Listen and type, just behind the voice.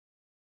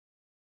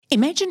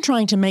Imagine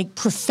trying to make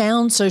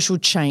profound social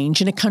change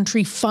in a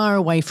country far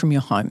away from your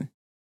home.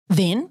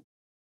 Then,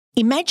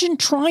 imagine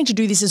trying to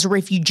do this as a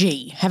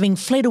refugee, having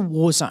fled a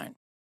war zone.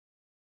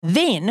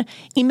 Then,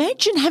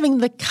 imagine having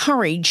the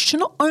courage to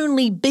not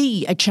only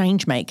be a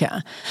change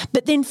maker,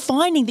 but then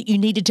finding that you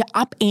needed to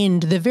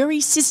upend the very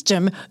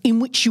system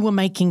in which you were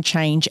making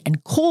change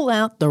and call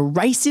out the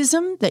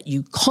racism that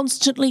you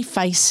constantly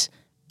face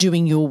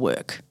doing your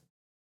work.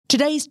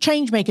 Today's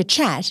ChangeMaker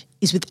Chat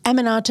is with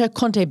Aminata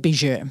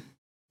Conteh-Biger.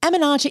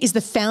 Aminata is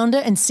the founder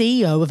and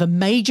CEO of a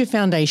major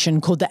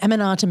foundation called the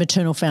Aminata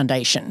Maternal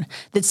Foundation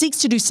that seeks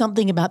to do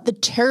something about the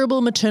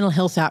terrible maternal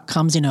health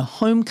outcomes in her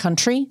home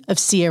country of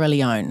Sierra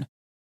Leone.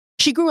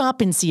 She grew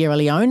up in Sierra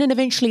Leone and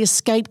eventually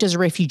escaped as a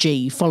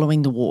refugee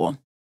following the war.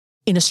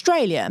 In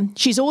Australia,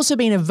 she's also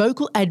been a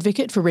vocal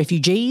advocate for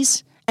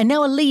refugees and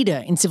now a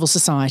leader in civil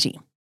society.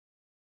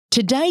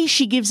 Today,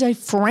 she gives a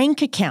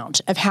frank account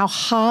of how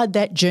hard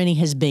that journey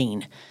has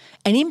been,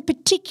 and in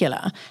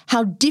particular,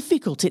 how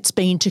difficult it's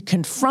been to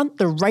confront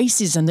the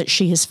racism that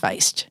she has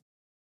faced.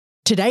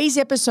 Today's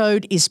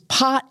episode is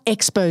part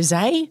expose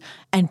and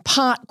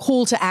part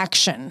call to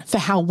action for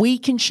how we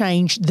can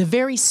change the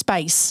very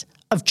space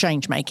of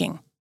change making.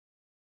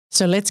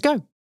 So let's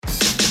go.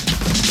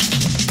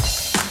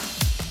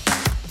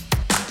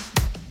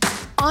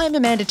 I'm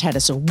Amanda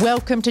Tattersall.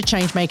 Welcome to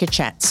ChangeMaker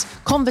Chats,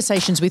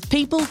 conversations with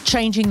people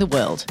changing the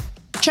world.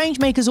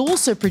 ChangeMakers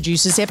also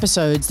produces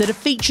episodes that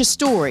feature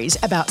stories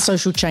about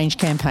social change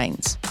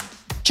campaigns.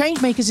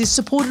 ChangeMakers is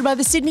supported by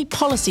the Sydney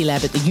Policy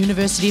Lab at the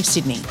University of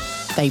Sydney.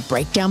 They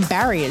break down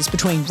barriers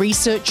between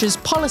researchers,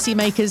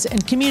 policymakers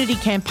and community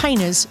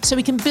campaigners so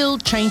we can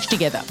build change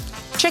together.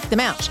 Check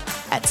them out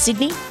at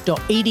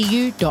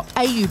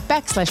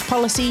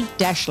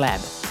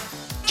sydney.edu.au/policy-lab.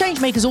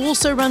 ChangeMakers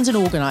also runs an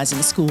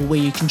organising school where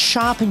you can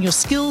sharpen your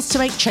skills to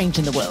make change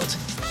in the world.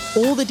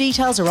 All the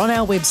details are on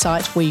our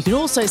website, where you can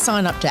also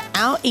sign up to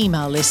our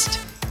email list.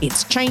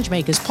 It's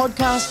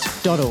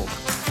changemakerspodcast.org.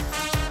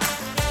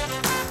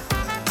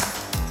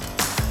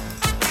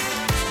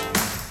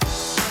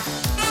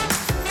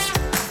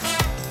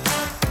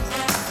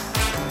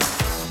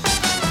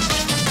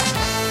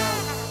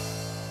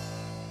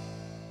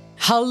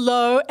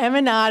 Hello,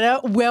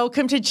 Aminata.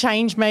 Welcome to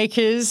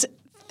Changemakers.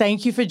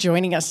 Thank you for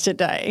joining us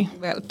today.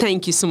 Well,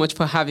 thank you so much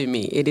for having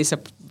me. It is a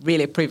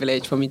really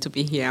privilege for me to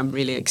be here. I'm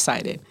really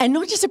excited. And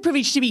not just a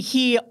privilege to be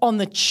here on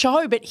the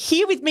show, but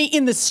here with me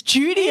in the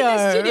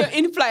studio.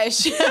 In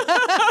flesh.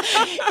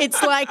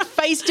 It's like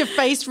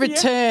face-to-face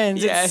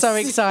returns. Yes. It's so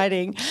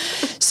exciting.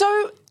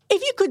 So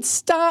if you could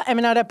start,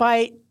 Aminata,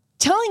 by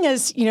telling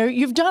us,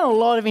 you've done a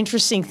lot of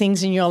interesting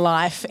things in your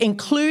life,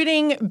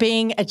 including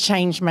being a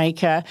change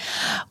maker.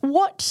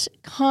 What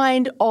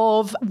kind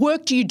of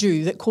work do you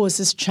do that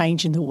causes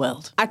change in the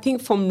world? I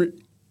think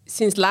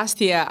since last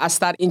year, I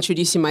started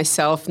introducing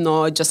myself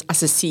not just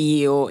as a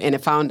CEO and a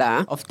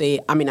founder of the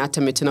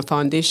Aminata Maternal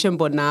Foundation,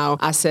 but now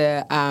as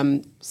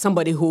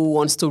somebody who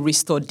wants to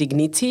restore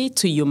dignity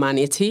to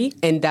humanity.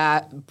 And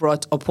that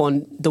brought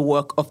upon the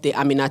work of the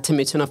Aminata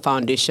Maternal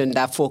Foundation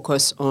that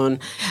focus on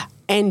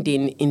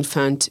ending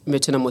infant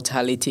maternal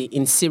mortality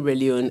in Sierra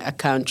Leone, a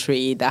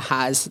country that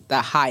has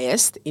the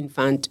highest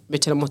infant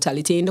maternal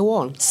mortality in the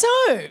world. So,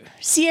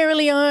 Sierra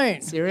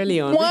Leone.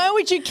 Why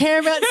would you care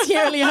about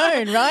Sierra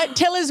Leone, right?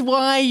 Tell us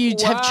why you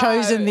have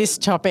chosen this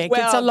topic.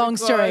 Well, it's a long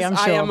story, I'm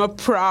sure. I am a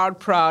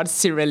proud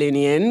Sierra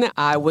Leonean.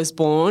 I was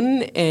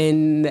born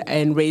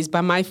and raised by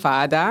my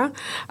father.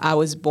 I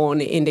was born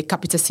in the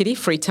capital city,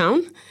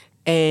 Freetown,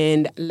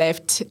 and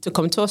left to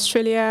come to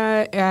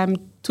Australia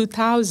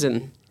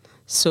 2000.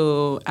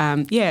 So,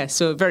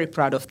 so very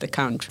proud of the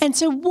country. And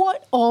so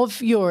what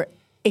of your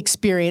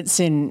experience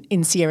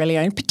in Sierra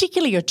Leone,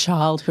 particularly your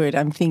childhood,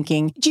 I'm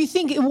thinking, do you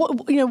think,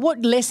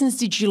 what lessons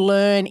did you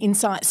learn,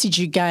 insights did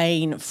you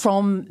gain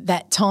from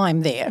that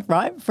time there,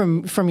 right,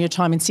 from your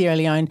time in Sierra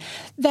Leone,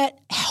 that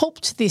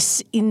helped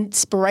this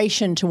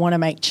inspiration to want to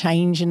make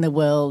change in the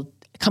world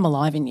come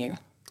alive in you?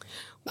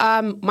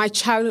 My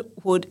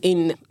childhood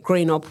in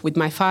growing up with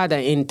my father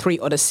and 3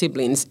 other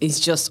siblings is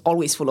just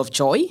always full of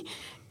joy.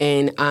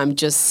 And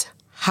just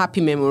happy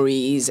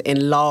memories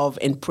and love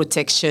and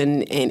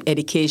protection and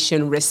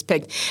education,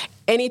 respect,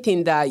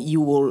 anything that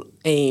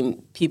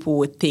people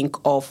would think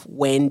of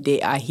when they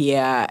are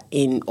here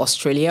in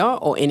Australia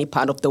or any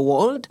part of the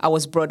world. I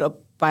was brought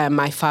up by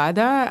my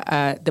father,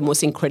 the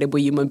most incredible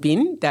human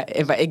being that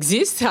ever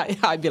exists,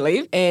 I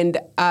believe. And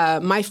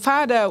my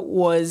father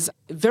was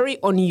very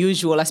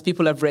unusual, as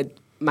people have read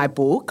my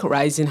book,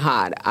 Rising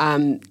Hard,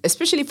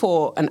 especially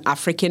for an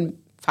African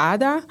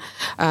father,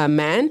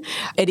 man.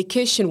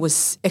 Education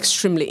was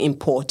extremely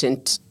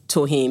important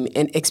to him,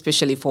 and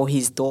especially for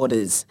his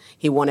daughters.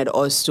 He wanted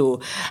us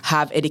to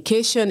have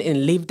education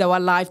and live our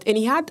life. And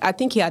I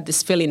think he had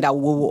this feeling that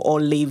we will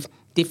all live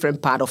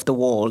different part of the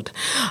world.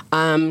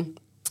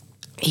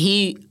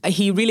 He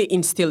really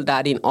instilled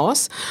that in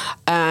us.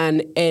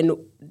 And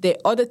the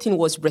other thing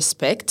was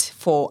respect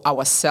for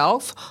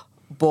ourselves,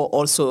 but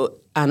also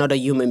another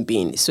human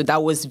being. So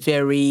that was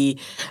very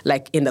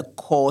like in the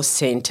core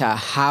center,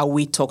 how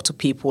we talk to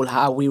people,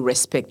 how we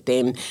respect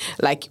them.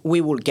 Like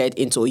we will get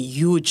into a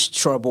huge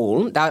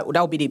trouble. That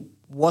would be the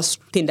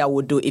worst thing that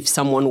would do if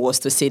someone was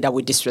to say that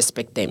we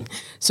disrespect them.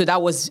 So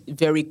that was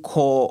very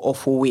core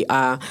of who we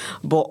are.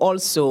 But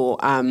also,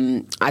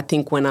 I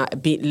think when I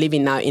be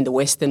living now in the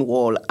Western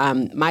world,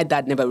 my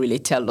dad never really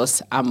told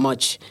us how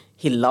much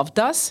he loved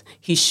us.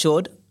 He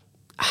showed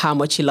how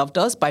much he loved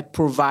us by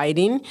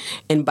providing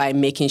and by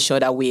making sure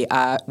that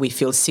we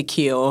feel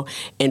secure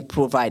and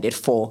provided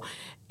for.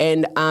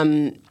 And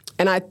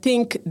I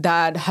think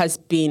that has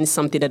been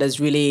something that has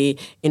really,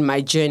 in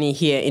my journey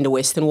here in the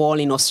Western world,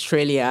 in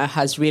Australia,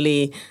 has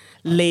really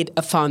laid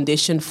a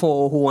foundation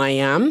for who I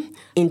am.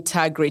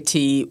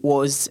 Integrity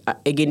was,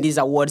 again, these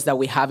are words that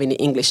we have in the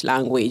English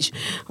language,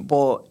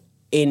 but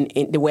in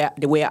the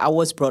way I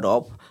was brought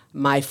up,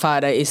 my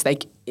father is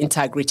like,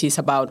 integrity is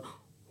about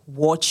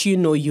what you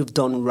know you've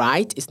done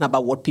right. It's not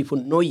about what people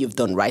know you've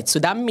done right. So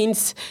that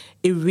means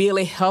it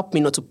really helped me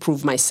not to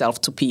prove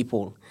myself to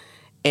people,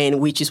 and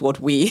which is what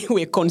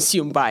we're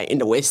consumed by in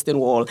the Western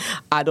world.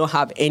 I don't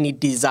have any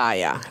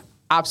desire,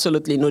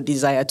 absolutely no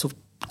desire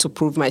to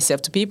prove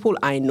myself to people.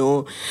 I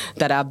know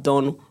that I've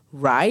done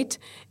right,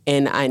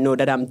 and I know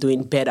that I'm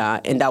doing better,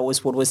 and that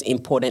was what was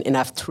important, and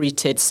I've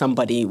treated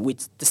somebody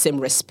with the same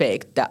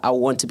respect that I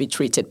want to be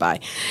treated by.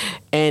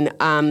 And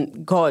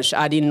gosh,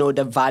 I didn't know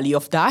the value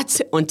of that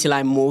until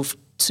I moved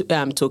to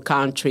a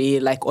country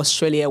like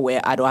Australia,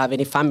 where I don't have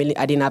any family.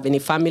 I didn't have any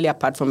family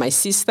apart from my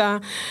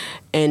sister,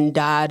 and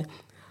that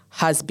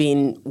has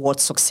been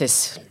what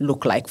success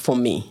looked like for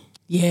me.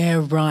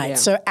 Yeah, right. Yeah.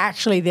 So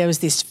actually there was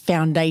this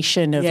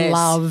foundation of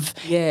love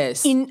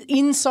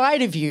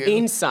inside of you.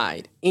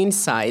 Inside.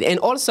 And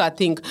also I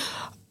think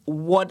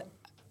what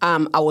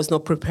I was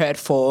not prepared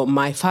for,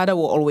 my father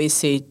will always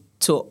say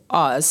to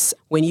us,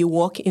 when you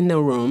walk in the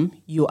room,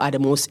 you are the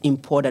most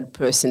important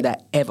person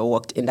that ever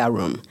walked in that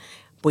room,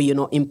 but you're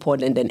not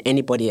important than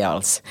anybody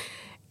else.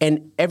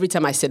 And every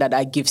time I say that,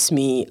 that gives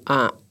me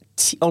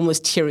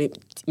almost teary,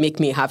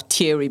 make me have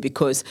teary,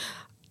 because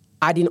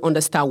I didn't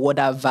understand what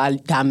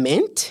that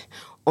meant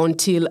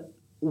until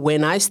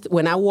when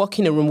I walk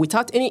in a room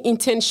without any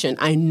intention,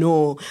 I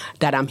know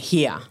that I'm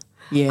here.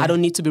 Yeah. I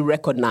don't need to be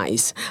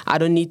recognized. I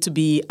don't need to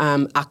be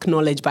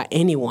acknowledged by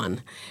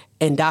anyone.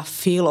 And that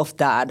feel of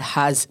that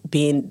has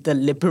been the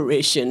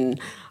liberation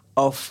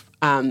of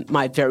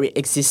my very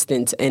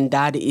existence. And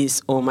that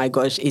is, oh my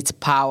gosh, it's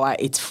power,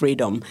 it's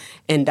freedom.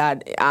 And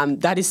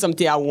that is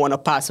something I want to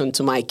pass on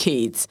to my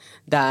kids,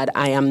 that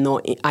I am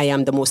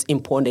the most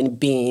important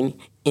being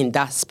in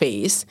that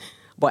space,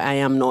 but I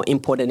am not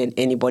important than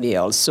anybody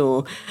else.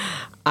 So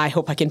I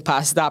hope I can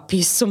pass that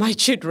piece to my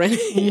children.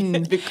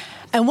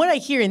 And what I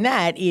hear in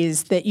that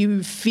is that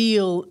you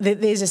feel that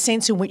there's a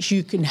sense in which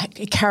you can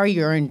carry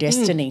your own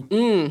destiny,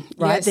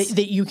 right? Yes.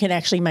 That you can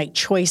actually make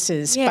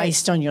choices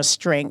based on your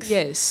strength.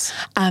 Yes.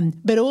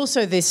 But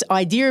also this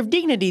idea of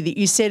dignity that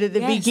you said at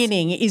the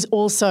beginning is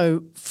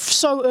also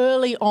so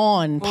early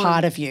on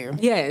part of you.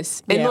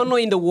 Yes. And not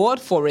knowing the word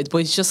for it, but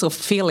it's just a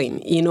feeling,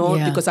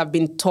 because I've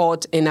been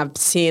taught and I've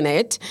seen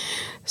it.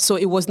 So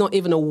it was not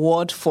even a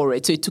word for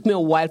it. So it took me a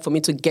while for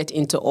me to get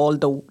into all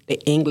the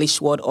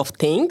English word of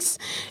things.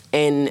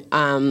 And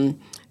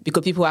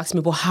because people ask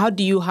me, well, how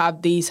do you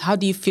have this? How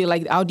do you feel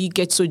like, how do you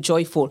get so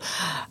joyful?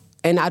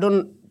 And I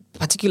don't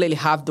particularly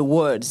have the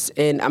words.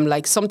 And I'm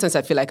like, sometimes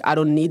I feel like I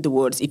don't need the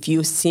words. If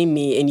you see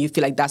me and you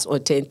feel like that's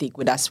authentic,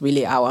 well, that's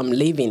really how I'm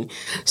living.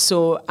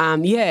 So,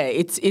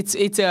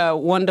 it's a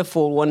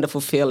wonderful,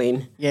 wonderful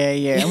feeling. Yeah.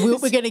 And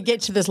we're going to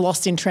get to this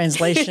lost in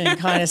translation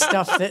kind of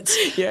stuff that's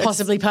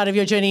possibly part of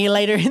your journey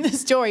later in the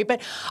story.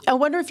 But I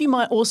wonder if you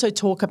might also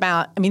talk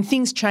about,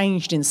 things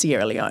changed in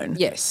Sierra Leone.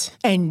 Yes.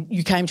 And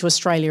you came to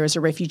Australia as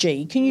a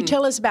refugee. Can you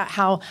tell us about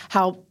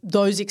how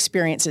those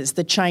experiences,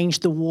 the change,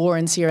 the war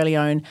in Sierra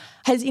Leone,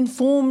 has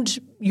informed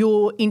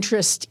your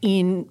interest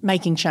in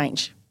making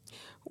change?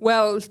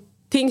 Well,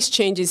 things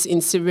changes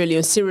in Sierra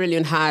Leone. Sierra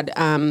Leone had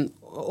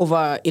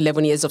over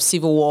 11 years of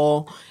civil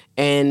war,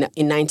 and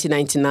in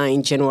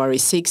 1999, January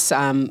 6,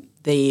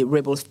 the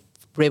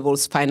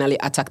rebels finally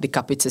attacked the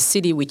capital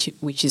city,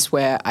 which is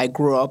where I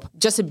grew up.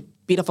 Just a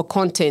bit of a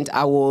content,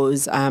 I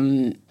was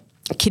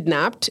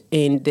kidnapped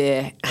in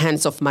the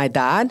hands of my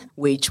dad,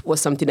 which was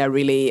something that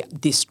really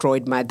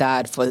destroyed my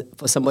dad for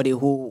somebody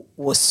who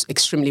was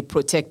extremely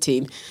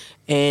protective.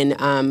 And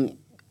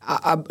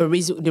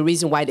the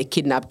reason why they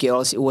kidnapped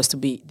girls, they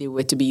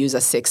were to be used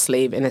as sex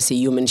slave and as a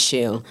human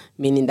shield,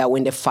 meaning that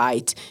when they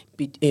fight,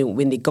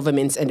 when the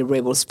governments and the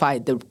rebels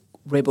fight, the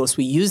rebels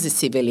will use the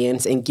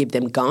civilians and give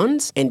them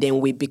guns, and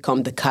then we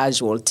become the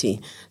casualty.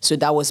 So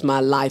that was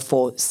my life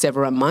for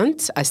several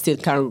months. I still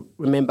can't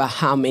remember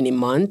how many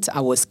months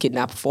I was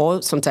kidnapped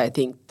for. Sometimes I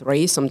think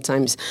 3.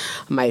 Sometimes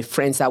my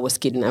friends I was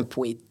kidnapped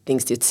with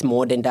thinks it's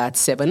more than that,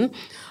 7.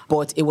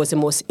 But it was the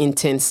most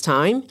intense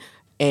time.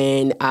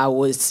 And I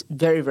was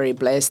very, very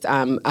blessed.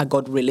 I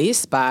got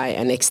released by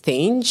an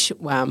exchange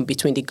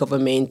between the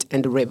government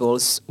and the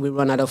rebels. We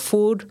ran out of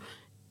food,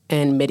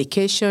 and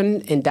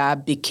medication, and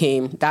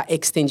that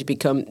exchange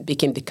became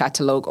the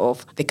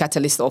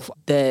catalyst of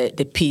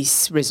the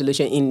peace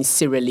resolution in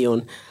Sierra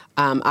Leone.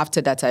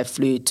 After that, I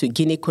flew to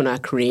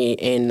Guinea-Conakry,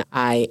 and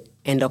I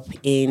end up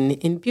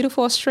in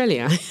beautiful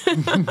Australia.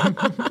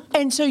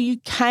 And so you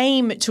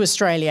came to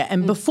Australia,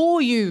 and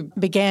before you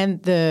began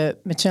the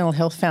Maternal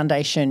Health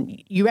Foundation,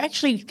 you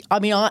actually,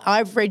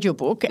 I've read your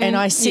book, and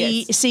I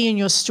see in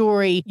your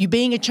story you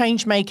being a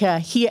change maker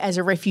here as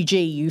a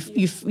refugee.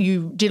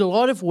 You did a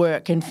lot of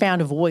work and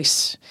found a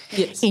voice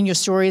in your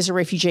story as a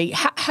refugee.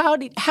 How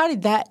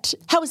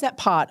was that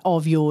part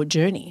of your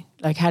journey?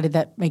 Like, how did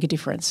that make a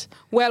difference?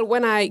 Well,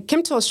 when I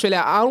came to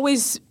Australia, I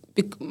always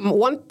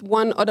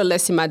one other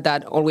lesson my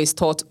dad always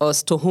taught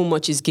us: to whom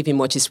much is given,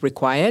 much is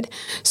required.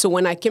 So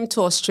when I came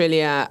to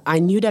Australia, I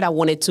knew that I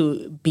wanted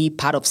to be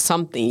part of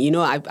something. You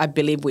know, I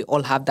believe we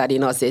all have that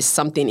in us. There's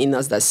something in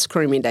us that's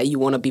screaming that you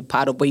want to be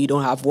part of, but you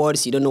don't have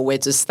words, you don't know where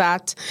to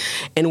start.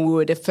 And we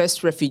were the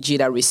first refugee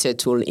that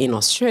resettled in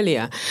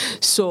Australia.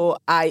 So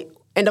I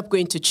ended up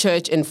going to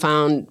church and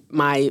found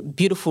my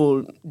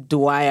beautiful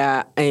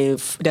Dwyer,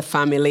 the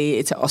family.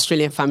 It's an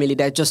Australian family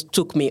that just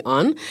took me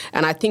on.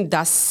 And I think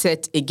that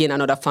set, again,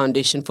 another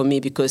foundation for me,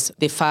 because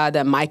the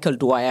father, Michael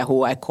Dwyer,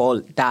 who I call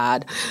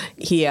Dad,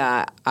 he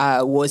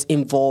was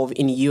involved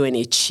in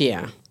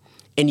UNHCR.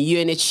 And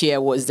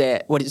UNHCR was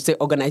the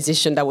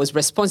organization that was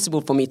responsible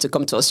for me to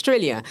come to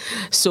Australia.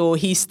 So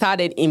he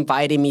started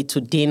inviting me to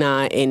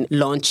dinner and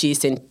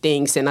lunches and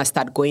things, and I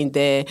started going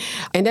there.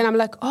 And then I'm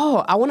like,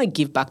 I want to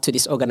give back to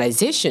this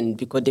organization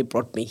because they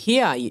brought me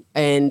here.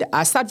 And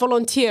I started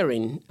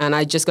volunteering, and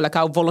I just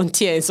I'll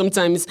volunteer. And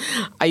sometimes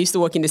I used to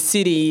work in the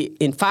city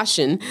in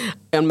fashion.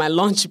 On my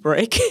lunch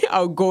break,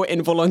 I'll go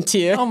and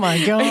volunteer. Oh,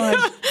 my God.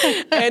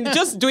 And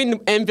just doing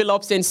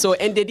envelopes and so,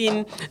 and they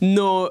didn't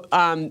know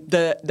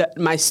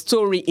my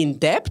story in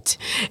depth.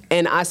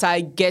 And as I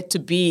get to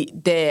be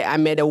there, I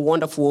met a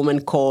wonderful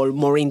woman called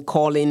Maureen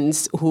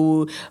Collins,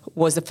 who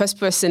was the first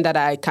person that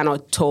I kind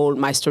of told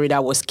my story, that I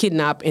was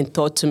kidnapped, and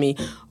thought to me,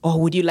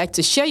 would you like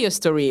to share your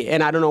story?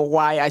 And I don't know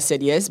why I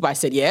said yes, but I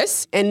said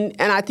yes. And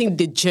I think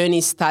the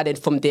journey started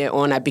from there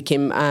on. I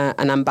became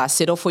an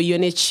ambassador for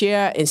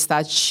UNHCR and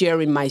started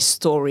sharing my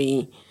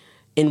story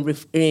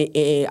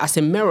as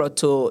a mirror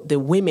to the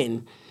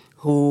women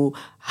who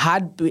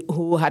had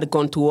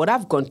gone through what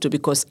I've gone through.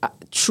 Because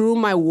through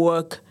my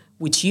work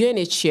with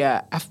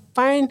UNHCR, I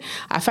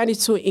find it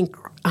so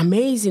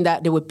amazing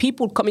that there were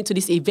people coming to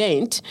this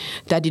event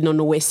that did not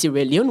know where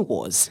Sierra Leone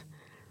was.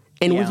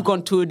 And we've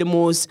gone through the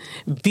most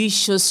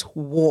vicious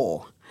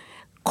war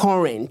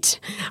current.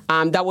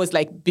 That was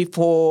like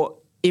before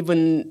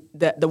even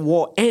the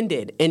war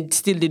ended, and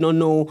still did not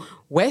know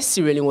where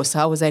Sierra Leone was. So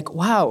I was like,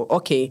 wow,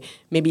 okay,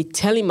 maybe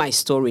telling my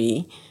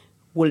story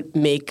will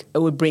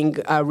bring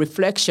a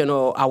reflection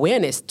or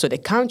awareness to the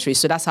country.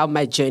 So that's how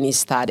my journey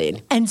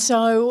started. And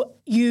so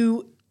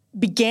you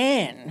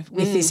began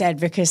with this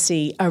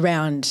advocacy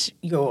around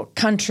your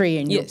country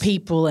and your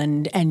people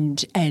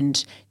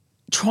and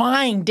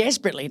trying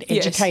desperately to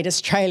educate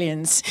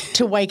Australians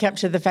to wake up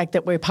to the fact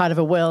that we're part of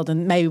a world,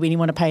 and maybe we didn't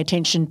want to pay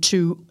attention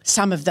to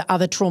some of the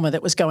other trauma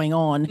that was going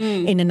on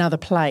in another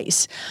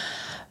place.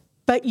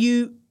 But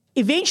you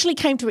eventually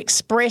came to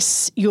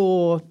express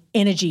your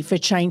energy for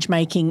change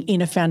making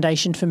in a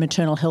foundation for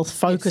maternal health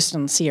focused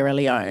on Sierra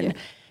Leone. Yeah.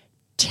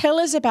 Tell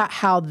us about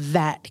how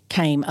that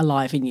came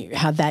alive in you,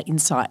 how that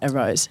insight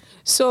arose.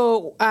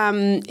 So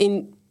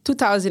in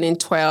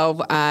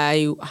 2012,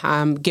 I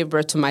gave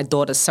birth to my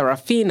daughter,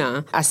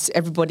 Serafina. As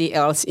everybody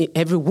else,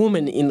 every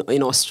woman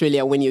in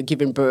Australia, when you're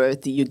giving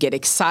birth, you get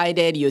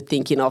excited. You're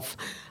thinking of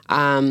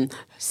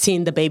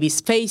seeing the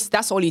baby's face.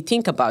 That's all you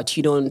think about.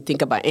 You don't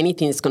think about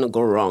anything that's going to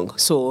go wrong.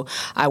 So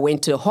I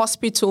went to the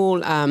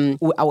hospital.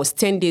 I was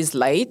 10 days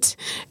late,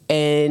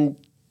 and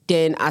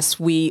then as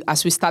we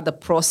start the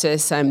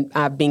process,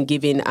 I've been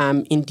given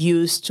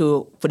induced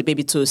for the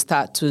baby to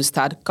start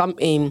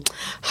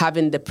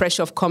having the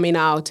pressure of coming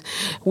out.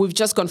 We've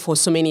just gone for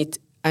so many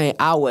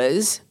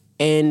hours,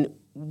 and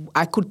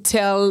I could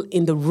tell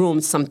in the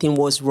room something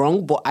was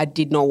wrong, but I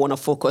did not want to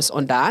focus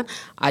on that.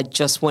 I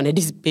just wanted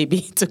this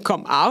baby to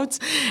come out.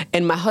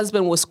 And my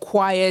husband was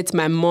quiet.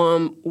 My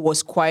mom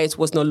was quiet,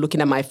 was not looking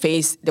at my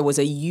face. There was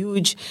a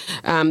huge,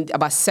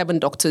 about 7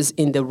 doctors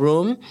in the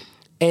room.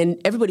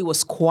 And everybody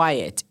was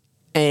quiet,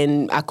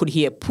 and I could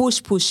hear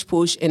push, push,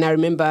 push. And I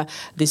remember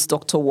this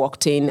doctor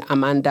walked in,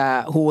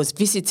 Amanda, who was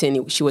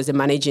visiting. She was the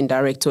managing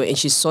director, and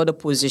she saw the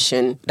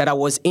position that I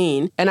was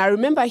in. And I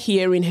remember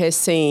hearing her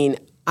saying,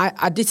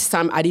 at this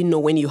time, I didn't know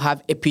when you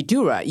have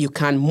epidural, you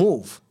can't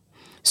move.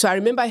 So I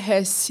remember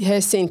her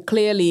saying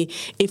clearly,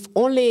 if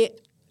only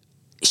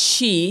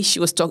she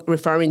was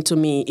referring to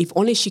me, if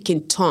only she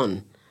can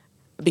turn,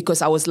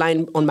 because I was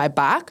lying on my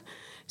back.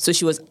 So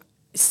she was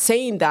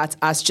saying that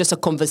as just a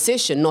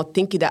conversation, not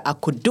thinking that I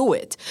could do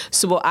it.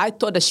 So I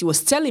thought that she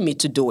was telling me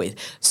to do it.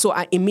 So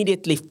I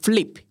immediately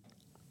flipped.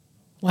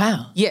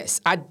 Wow.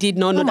 Yes, I did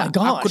not know that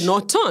I could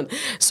not turn.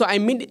 So I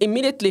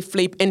immediately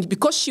flipped. And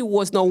because she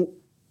was not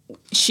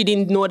she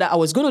didn't know that I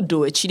was going to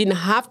do it. She didn't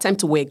have time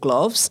to wear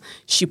gloves.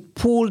 She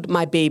pulled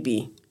my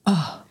baby.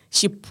 Oh.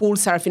 She pulled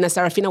Sarafina.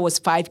 Sarafina was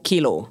 5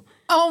 kilos.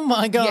 Oh,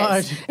 my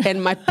God. Yes.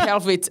 And my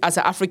pelvis, as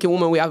an African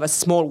woman, we have a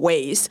small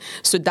waist.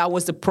 So that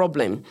was the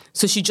problem.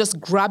 So she just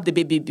grabbed the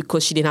baby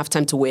because she didn't have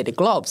time to wear the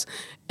gloves.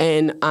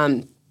 And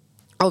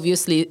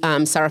obviously,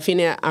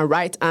 Sarafina,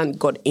 right hand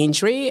got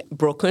injury,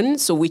 broken,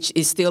 so which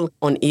is still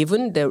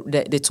uneven,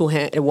 the two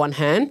hand, one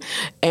hand.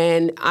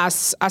 And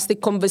as the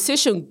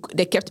conversation,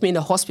 they kept me in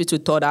the hospital,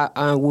 thought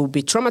I will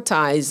be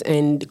traumatized,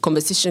 and the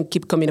conversation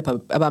kept coming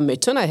up about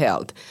maternal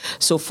health.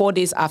 So 4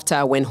 days after,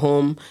 I went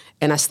home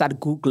and I started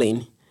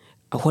Googling.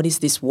 What is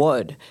this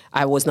word?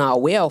 I was not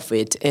aware of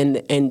it.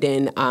 And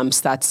then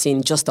start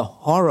seeing just the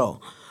horror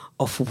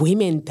of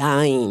women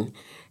dying,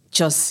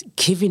 just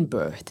giving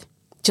birth,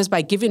 just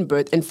by giving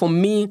birth. And for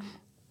me,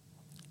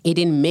 it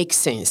didn't make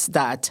sense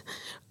that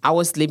I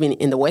was living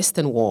in the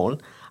Western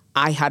world.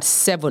 I had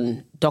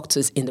 7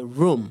 doctors in the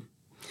room.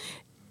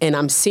 And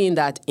I'm seeing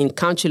that in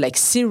country like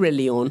Sierra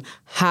Leone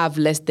have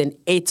less than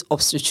 8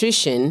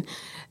 obstetricians,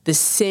 the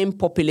same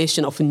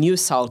population of New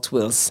South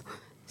Wales,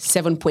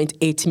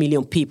 7.8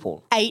 million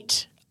people.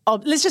 8.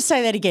 Let's just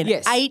say that again.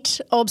 Yes.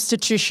 8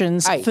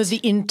 obstetricians 8. for the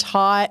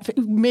entire,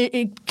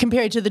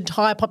 compared to the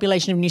entire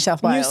population of New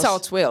South Wales. New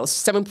South Wales,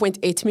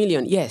 7.8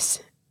 million, yes.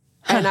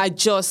 Huh. And I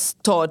just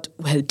thought,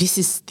 well, this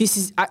is.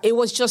 It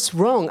was just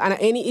wrong. And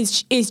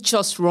it's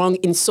just wrong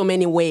in so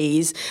many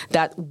ways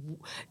that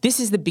this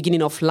is the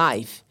beginning of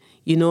life.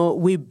 You know,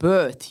 we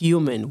birth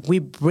human. We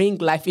bring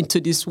life into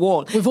this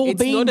world. We've all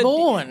been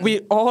born.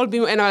 We all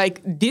been, and I'm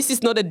like, this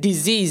is not a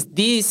disease.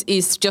 This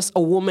is just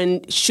a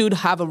woman should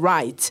have a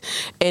right.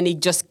 And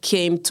it just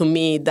came to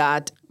me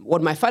that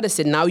what my father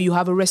said, now you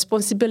have a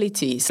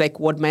responsibility. It's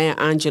like what Maya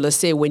Angelou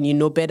said, when you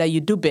know better,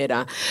 you do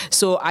better.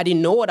 So I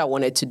didn't know what I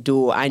wanted to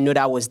do. I know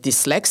that I was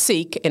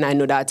dyslexic, and I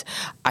know that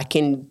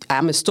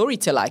I'm a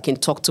storyteller. I can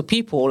talk to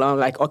people. I'm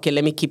like, okay,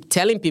 let me keep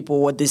telling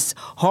people what this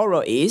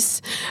horror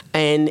is.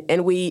 And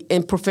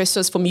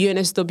professors from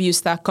UNSW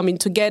start coming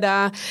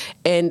together,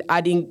 and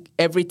adding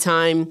every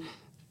time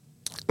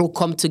we'll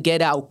come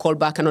together, I'll call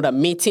back another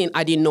meeting.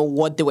 I didn't know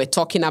what they were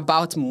talking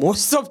about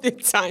most of the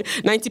time.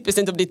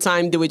 90% of the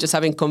time, they were just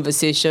having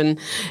conversation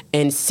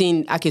and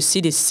I could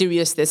see the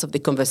seriousness of the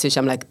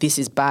conversation. I'm like, this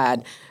is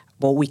bad,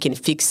 but we can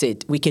fix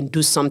it. We can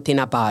do something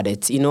about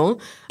it, you know?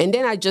 And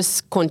then I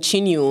just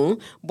continue,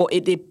 but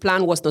the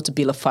plan was not to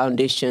build a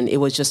foundation. It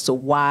was just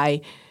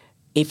why,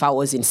 if I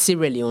was in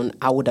Sierra Leone,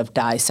 I would have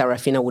died.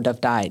 Sarafina would have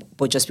died,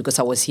 but just because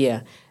I was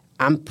here.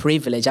 I'm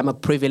privileged. I'm a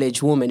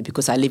privileged woman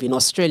because I live in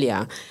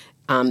Australia.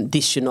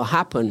 This should not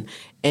happen.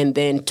 And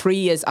then 3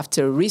 years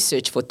after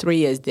research, for 3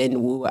 years,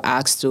 then we were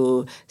asked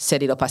to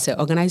set it up as an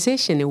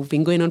organization. And we've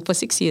been going on for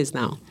 6 years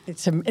now.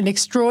 It's an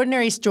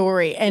extraordinary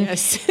story. And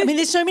yes. I mean,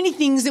 there's so many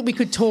things that we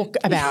could talk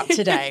about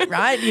today,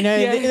 right? You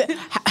know,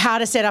 how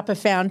to set up a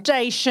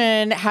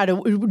foundation, how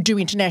to do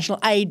international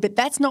aid, but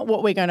that's not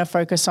what we're going to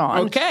focus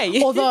on.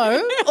 Okay.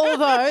 Although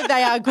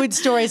they are good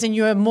stories, and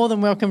you are more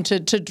than welcome to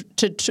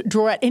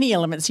draw out any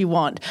elements you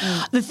want.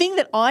 The thing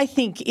that I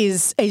think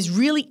is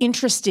really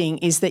interesting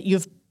is that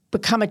you've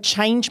become a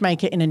change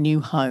maker in a new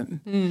home.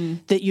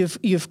 That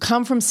you've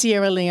come from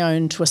Sierra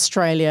Leone to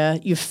Australia,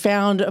 you've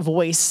found a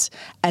voice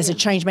as a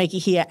change maker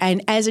here,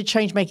 and as a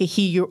change maker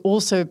here, you're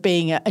also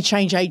being a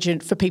change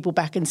agent for people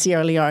back in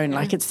Sierra Leone.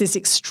 Like, it's this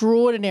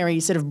extraordinary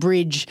sort of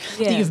bridge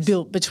that you've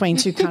built between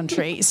two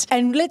countries.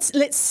 And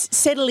let's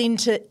settle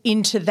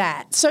into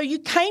that. So you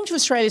came to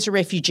Australia as a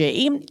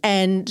refugee,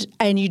 and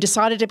you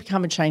decided to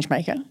become a change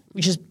maker,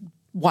 which is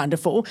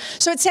wonderful.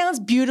 So it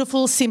sounds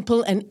beautiful,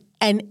 simple, and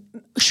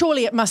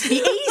surely it must be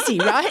easy,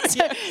 right?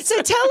 So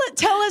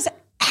tell us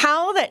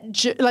how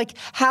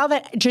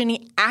that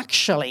journey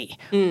actually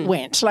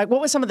went. Like, what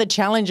were some of the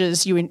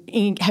challenges you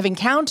have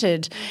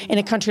encountered in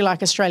a country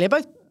like Australia,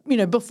 both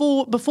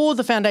before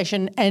the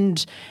foundation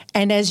and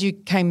as you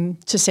came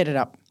to set it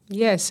up?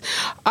 Yes.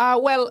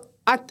 Well,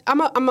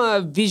 I'm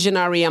a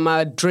visionary, I'm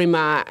a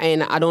dreamer,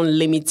 and I don't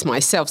limit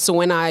myself. So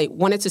when I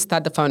wanted to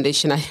start the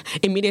foundation, I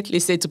immediately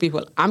said to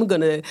people, I'm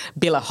going to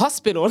build a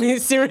hospital in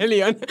Sierra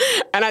Leone.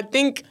 And I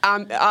think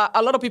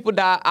a lot of people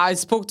that I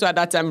spoke to at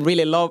that time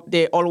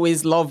they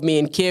always love me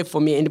and care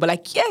for me. And they were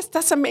like, yes,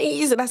 that's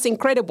amazing, that's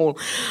incredible.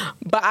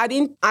 But I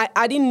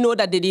didn't know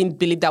that they didn't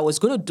believe that I was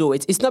going to do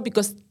it. It's not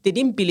because they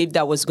didn't believe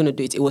that I was going to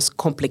do it. It was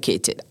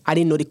complicated. I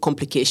didn't know the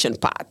complication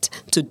part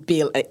to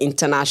build an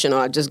international.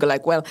 I just go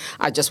like, well,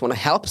 I just want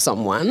to help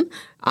someone.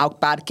 How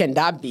bad can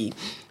that be?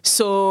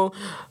 So,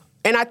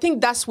 and I think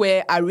that's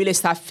where I really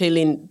start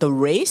feeling the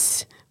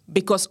race,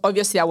 because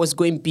obviously I was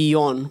going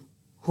beyond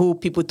who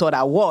people thought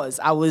I was.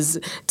 I was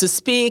to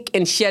speak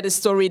and share the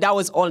story. That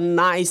was all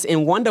nice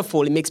and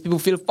wonderful. It makes people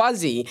feel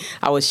fuzzy.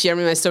 I was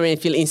sharing my story and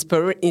feel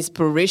inspiring.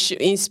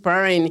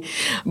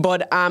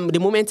 But the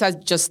moment I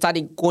just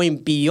started going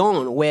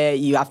beyond, where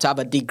you have to have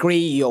a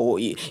degree or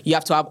you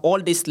have to have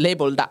all this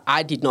label that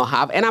I did not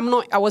have, and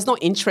I was not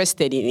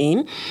interested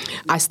in,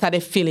 I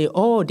started feeling,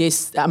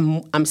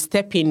 I'm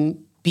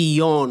stepping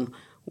beyond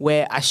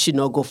where I should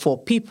not go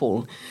for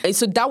people. And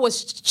so that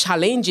was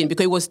challenging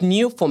because it was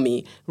new for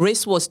me.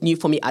 Race was new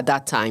for me at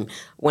that time.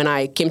 When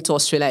I came to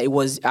Australia, it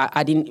was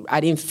I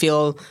didn't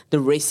feel the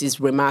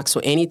racist remarks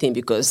or anything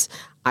because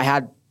I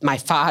had my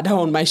father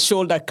on my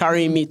shoulder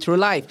carrying me through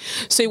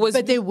life. So it was.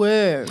 But there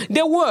were.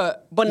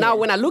 But now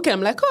when I look at it,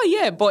 I'm like, oh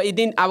yeah, but it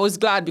didn't. I was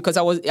glad because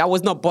I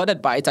was not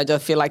bothered by it. I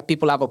just feel like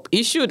people have an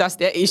issue. That's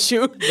their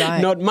issue,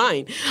 not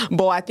mine.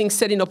 But I think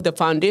setting up the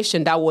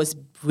foundation, that was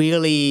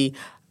really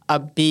a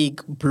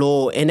big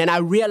blow. And then I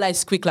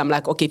realized quickly, I'm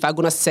like, okay, if I'm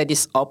gonna set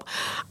this up,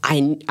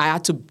 I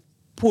had to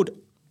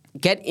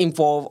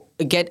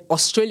get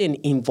Australian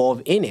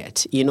involved in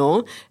it,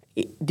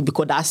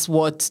 because that's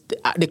what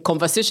the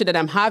conversation that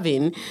I'm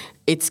having,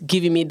 it's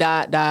giving me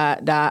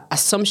that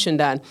assumption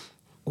that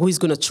who is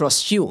going to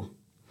trust you?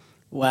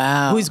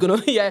 Wow. Who's gonna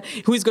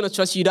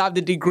trust you? You don't have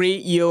the degree,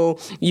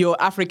 you're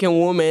African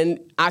woman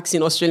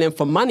asking Australian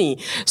for money.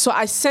 So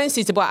I sensed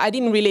it, but I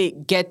didn't really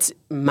get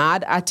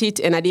mad at it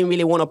and I didn't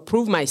really want to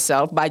prove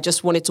myself, but I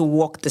just wanted to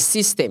walk the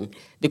system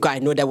because I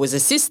know there was a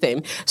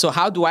system. So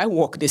how do I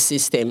walk the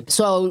system?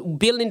 So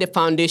building the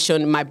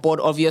foundation, my board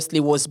obviously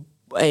was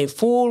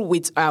full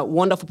with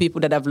wonderful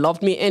people that have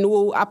loved me and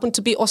who happen to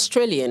be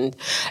Australian.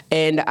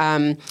 And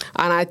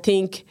I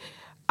think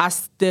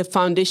as the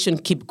foundation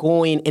keep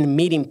going and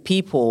meeting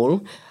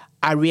people,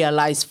 I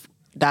realized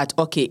that,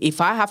 okay, if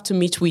I have to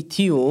meet with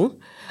you,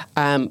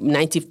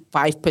 95%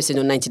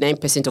 or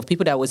 99% of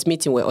people that I was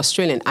meeting were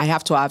Australian, I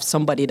have to have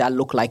somebody that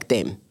look like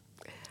them.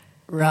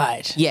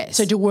 Right. Yes.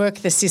 So to work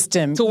the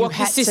system,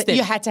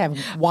 you had to have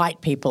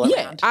white people around.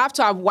 Yeah, I have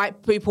to have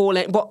white people.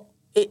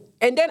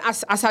 And then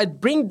as I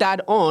bring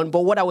that on, but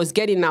what I was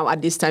getting now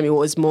at this time, it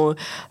was more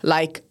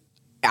like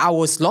I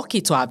was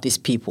lucky to have these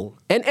people.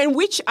 And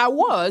which I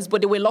was, but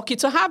they were lucky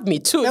to have me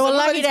too. They were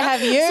lucky to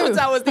have you. So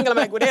I was thinking,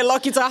 well, they're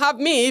lucky to have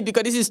me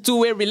because this is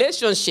two-way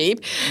relationship.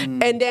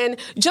 And then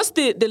just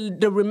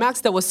the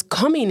remarks that was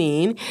coming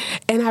in,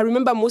 and I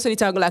remember most of the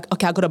time, like,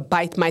 okay, I got to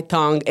bite my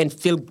tongue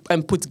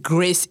and put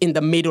grace in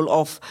the middle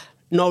of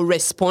not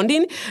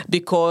responding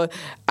because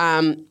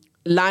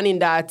learning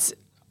that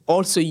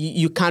also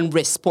you can't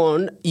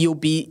respond, you'll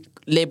be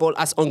labeled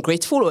as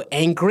ungrateful or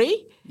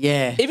angry.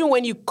 Yeah. Even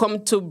when you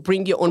come to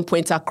bring your own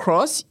point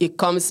across, it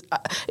comes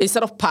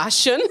instead of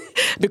passion,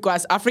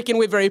 because African,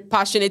 we're very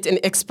passionate and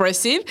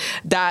expressive,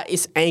 that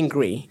is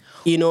angry.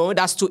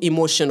 That's too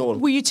emotional.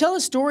 Well, you tell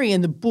a story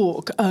in the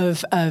book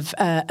of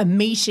a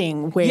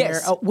meeting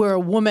where a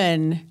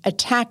woman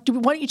attacked.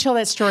 Why don't you tell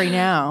that story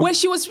now? Well,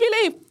 she was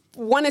really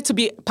wanted to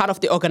be part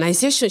of the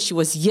organization. She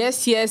was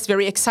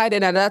very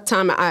excited. At that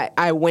time,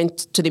 I went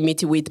to the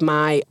meeting with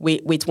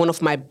one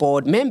of my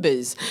board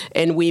members,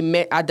 and we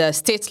met at the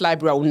State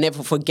Library. I will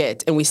never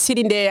forget. And we're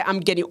sitting there. I'm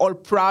getting all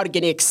proud,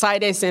 getting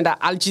excited, saying that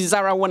Al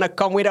Jazeera want to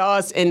come with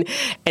us, and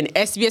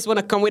SBS want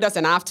to come with us,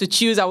 and I have to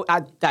choose.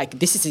 I like,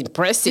 this is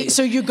impressive.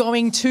 So you're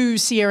going to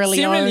Sierra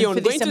Leone for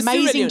this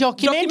amazing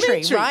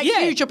documentary, right?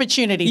 Yeah. Huge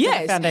opportunity for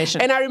the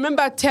foundation. And I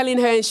remember telling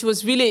her, and she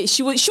was really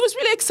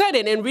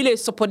excited and really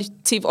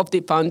supportive of the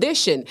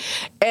foundation.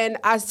 And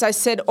as I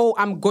said,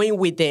 I'm going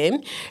with them.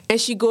 And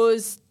she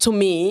goes to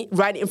me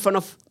right in front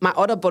of my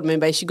other board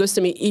member. She goes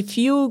to me, if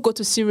you go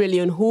to Sierra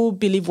Leone, who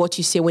believe what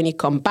you say when you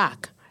come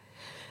back?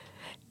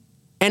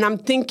 And I'm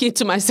thinking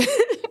to myself,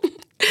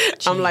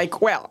 I'm like,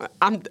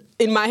 I'm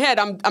in my head,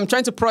 I'm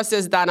trying to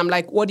process that. I'm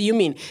like, what do you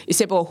mean? He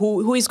said, well,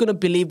 who is going to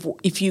believe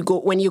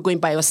when you're going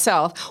by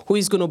yourself? Who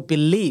is going to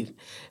believe?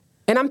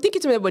 And I'm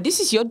thinking to myself, but this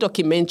is your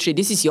documentary.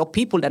 This is your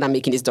people that are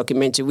making this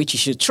documentary, which you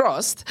should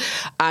trust.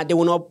 They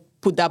will not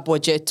put that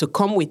budget to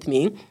come with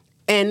me.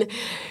 And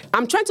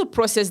I'm trying to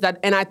process that.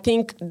 And I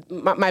think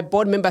my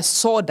board member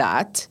saw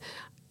that.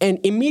 And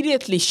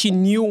immediately she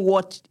knew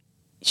what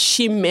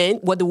she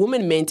meant, what the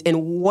woman meant,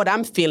 and what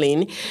I'm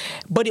feeling.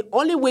 But the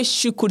only way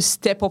she could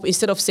step up,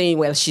 instead of saying,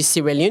 well, she's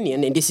Sierra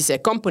Leonean and this is a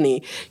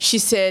company, she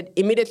said,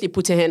 immediately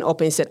put her hand up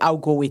and said, I'll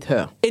go with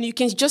her. And you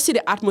can just see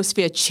the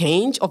atmosphere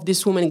change of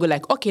this woman and go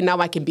like, okay, now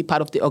I can be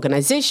part of the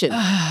organization.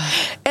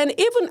 And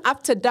even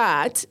after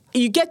that,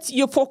 you get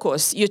your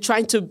focus. You're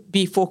trying to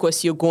be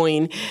focused. You're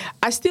going.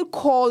 I still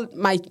called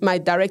my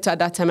director at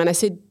that time and I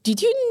said,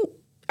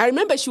 I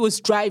remember she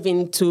was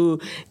driving to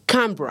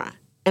Canberra.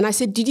 And I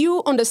said, did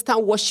you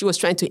understand what she was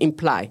trying to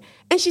imply?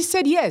 And she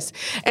said, yes.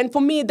 And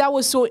for me, that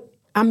was so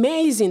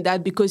amazing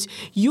that because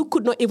you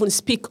could not even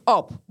speak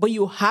up, but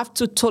you have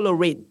to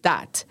tolerate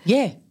that.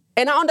 Yeah.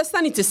 And I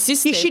understand it's a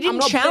system. She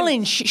didn't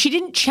challenge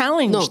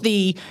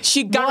the,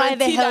 she why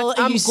the hell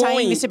are you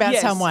saying this about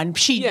someone?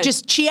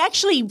 She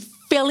actually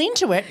fell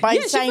into it by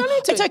saying,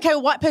 it's okay, a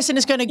white person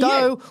is going to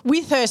go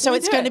with her, so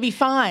it's going to be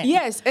fine.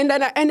 Yes, and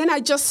then I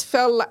just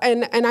felt,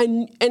 and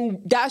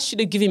that should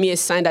have given me a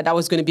sign that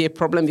was going to be a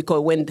problem,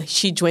 because when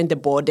she joined the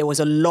board, there was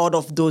a lot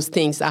of those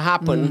things that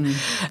happened,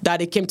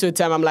 that it came to a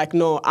time I'm like,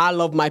 no, I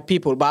love my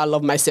people, but I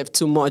love myself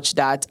too much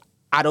that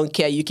I don't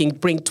care. You can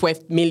bring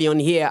 12 million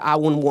here. I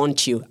won't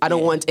want you. I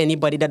don't want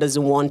anybody that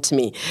doesn't want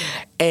me.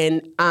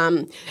 And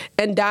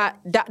that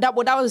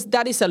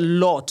is a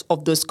lot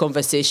of those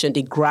conversations,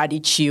 the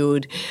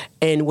gratitude.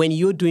 And when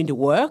you're doing the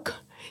work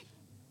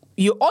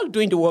you're all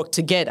doing the work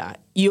together.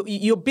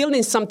 You're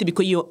building something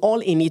because you're all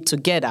in it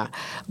together.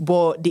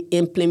 But the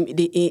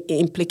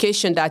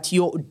implication that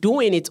you're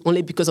doing it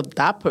only because of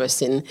that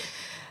person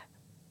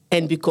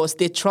and because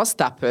they trust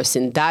that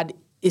person, that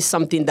is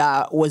something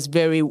that was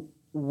very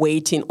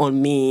weighting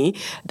on me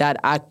that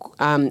I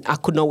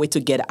could not wait to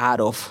get out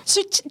of.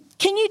 So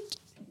can you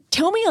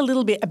tell me a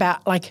little bit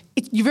about,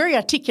 you're very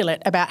articulate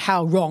about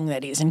how wrong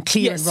that is and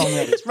clear and wrong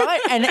that is,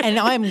 right? And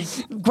I'm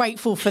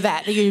grateful for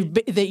that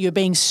you're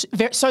being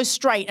so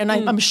straight. And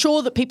I'm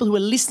sure that people who are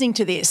listening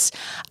to this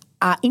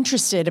are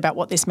interested about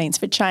what this means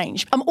for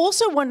change. I'm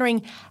also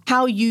wondering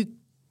how you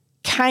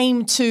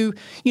came to,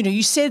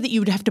 you said that you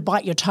would have to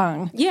bite your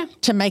tongue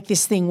to make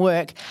this thing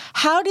work.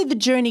 How did the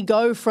journey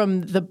go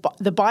from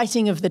the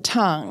biting of the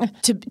tongue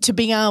to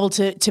being able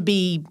to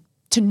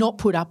not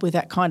put up with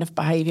that kind of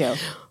behaviour?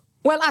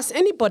 Well, as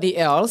anybody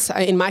else,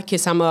 in my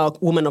case, I'm a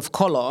woman of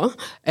color,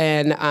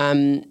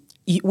 and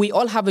we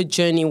all have a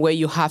journey where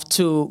you have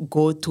to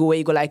go to where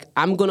you go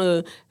I'm going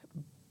to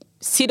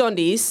sit on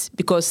this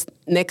because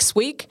next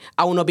week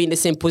I will not be in the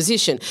same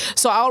position.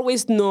 So I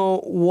always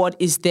know what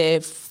is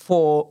there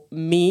for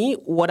me,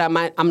 what I'm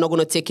not going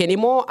to take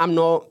anymore. I'm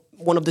not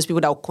one of those people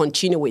that will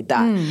continue with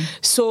that.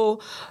 So...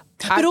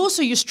 But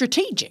also you're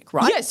strategic,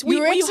 right? Yes,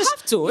 you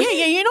have to.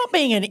 Yeah, you're not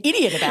being an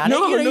idiot about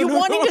it. You're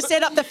wanting to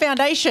set up the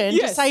foundation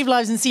to save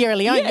lives in Sierra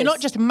Leone. Yes. You're not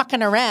just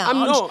mucking around.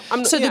 I'm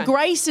not, the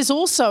grace is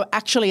also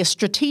actually a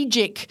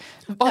strategic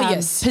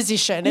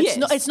position.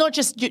 It's not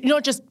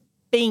just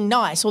being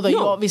nice, although you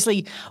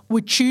obviously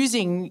were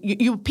choosing,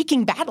 you were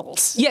picking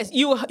battles. Yes,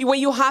 you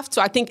have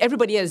to. I think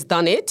everybody has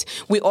done it.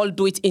 We all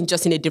do it in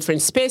a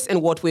different space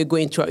and what we're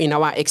going through in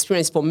our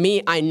experience. For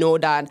me, I know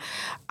that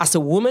as a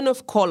woman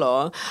of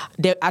color,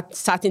 there are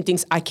certain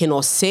things I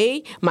cannot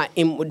say.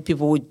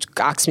 People would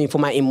ask me for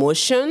my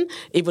emotion,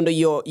 even though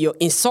you're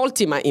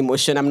insulting my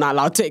emotion, I'm not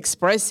allowed to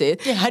express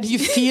it. Yeah, how do you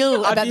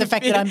feel about the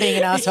fact that I'm being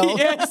an asshole?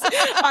 Yes,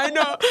 I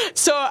know.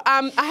 So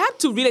I had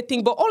to really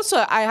think, but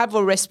also I have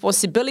a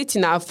responsibility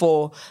now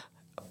for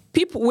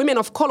women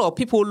of color,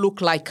 people who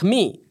look like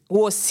me,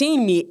 who are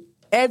seeing me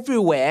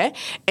everywhere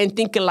and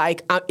thinking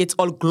it's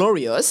all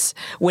glorious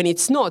when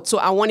it's not. So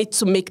I wanted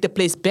to make the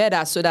place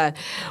better so that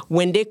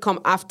when they come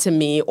after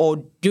me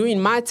or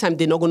during my time,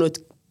 they're not going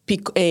to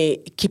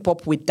keep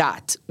up with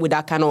that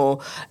kind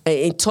of,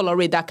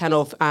 tolerate that kind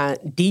of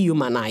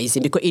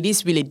dehumanizing, because it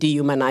is really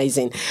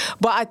dehumanizing.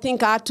 But I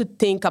think I had to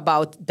think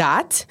about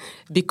that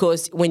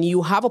because when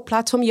you have a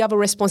platform, you have a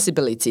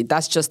responsibility.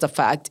 That's just a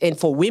fact. And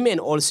for women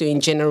also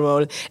in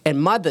general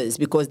and mothers,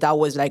 because that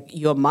was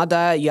your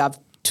mother, you have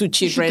 2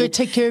 children. You should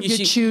go take care of your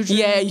children.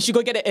 Yeah, you should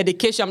go get an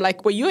education. I'm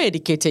like, well, you're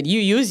educated.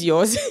 You use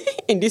yours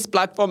in this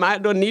platform. I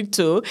don't need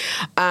to.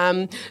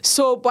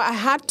 But I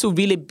had to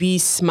really be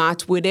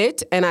smart with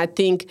it. And I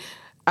think,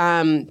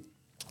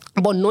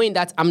 but knowing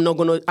that I'm not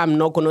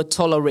gonna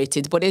tolerate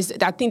it. But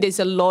I think there's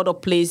a lot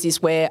of places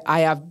where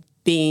I have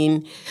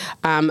been,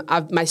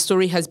 my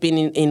story has been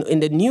in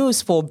the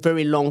news for a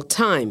very long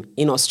time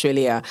in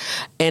Australia.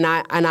 And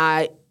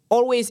I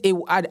always,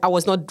 I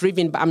was not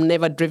driven, I'm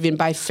never driven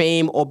by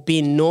fame or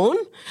being known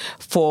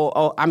for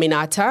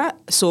Aminata.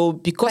 So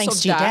because thanks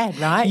of to that, your dad,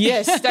 right?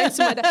 Yes, thanks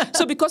to my dad.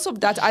 So because of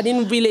that, I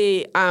didn't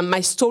really,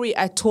 my story,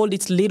 I told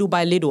it little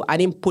by little. I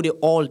didn't put it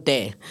all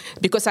there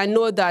because I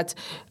know that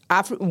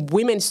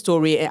women's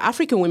story and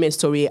African women's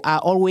story are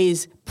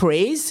always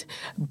praised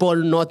but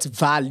not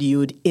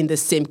valued in the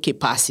same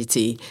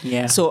capacity.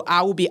 Yeah. So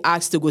I will be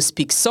asked to go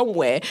speak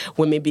somewhere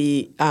where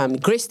maybe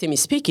Grace Tim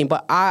is speaking,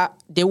 but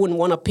they wouldn't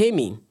want to pay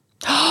me.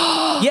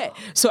 Yeah,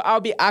 so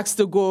I'll be asked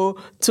to go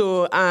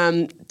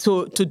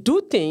to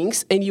do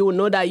things, and you will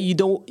know that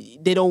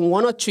they don't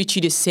want to treat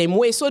you the same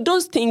way. So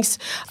those things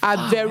are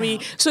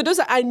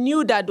I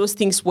knew that those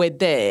things were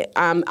there.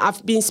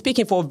 I've been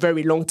speaking for a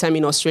very long time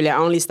in Australia. I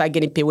only started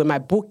getting paid when my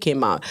book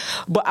came out.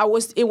 But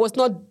it was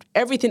not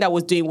everything that I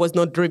was doing was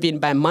not driven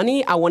by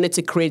money. I wanted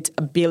to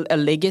build a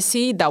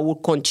legacy that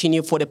would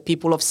continue for the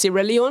people of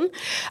Sierra Leone,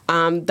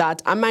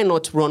 that I might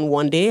not run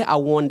one day. I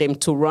want them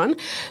to run.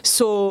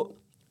 So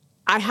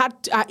I had,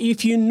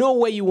 if you know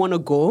where you want to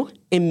go,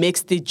 it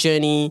makes the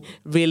journey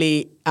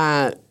really,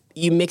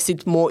 you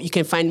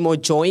can find more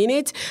joy in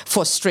it,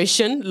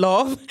 frustration,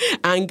 love,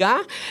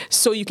 anger.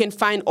 So you can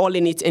find all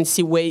in it and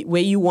see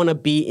where you want to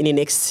be in the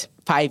next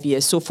 5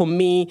 years. So for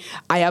me,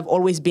 I have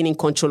always been in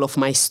control of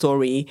my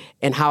story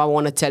and how I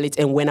want to tell it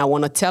and when I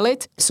want to tell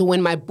it. So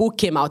when my book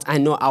came out, I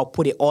know I'll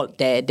put it all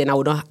there. Then I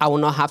will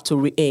not have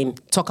to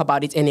talk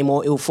about it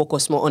anymore. It will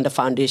focus more on the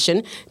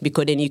foundation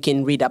because then you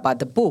can read about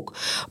the book.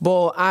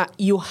 But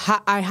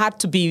I had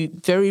to be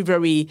very,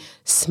 very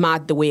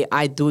smart the way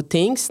I do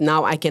things.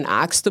 Now I can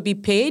ask to be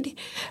paid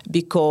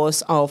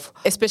because of,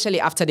 especially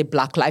after the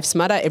Black Lives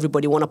Matter,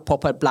 everybody want to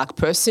pop a black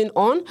person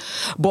on.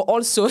 But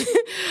also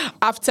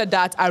after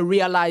that, I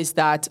realized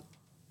that,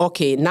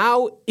 okay,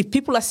 now if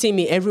people are seeing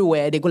me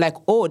everywhere, they go like,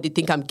 oh, they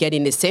think I'm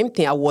getting the same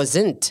thing. I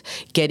wasn't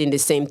getting the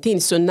same thing.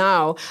 So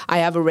now I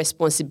have a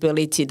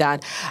responsibility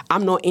that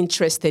I'm not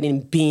interested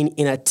in being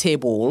in a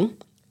table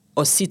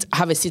or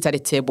have a seat at a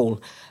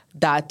table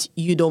that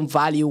you don't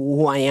value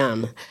who I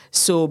am.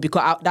 So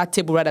because that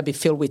table rather be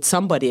filled with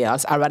somebody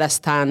else, I'd rather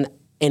stand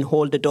and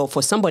hold the door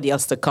for somebody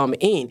else to come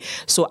in.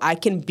 So I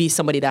can be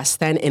somebody that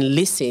stand and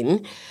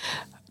listen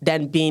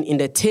than being in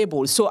the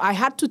table. So I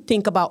had to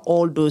think about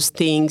all those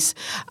things.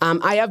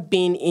 I have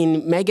been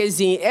in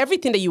magazine,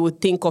 everything that you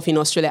would think of in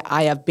Australia,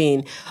 I have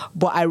been.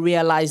 But I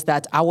realized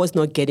that I was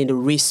not getting the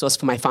resource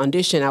for my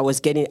foundation.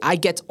 I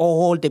get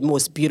all the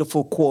most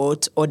beautiful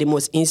quotes or the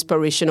most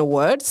inspirational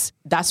words.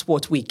 That's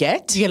what we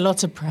get. You get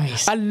lots of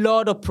praise. A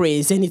lot of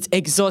praise, and it's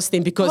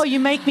exhausting because... Oh, you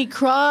make me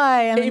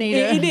cry,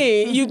 Aminata. It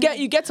is.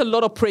 You get a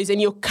lot of praise,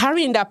 and you're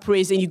carrying that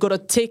praise, and you got to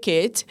take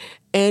it,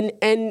 and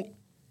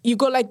you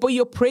go like, but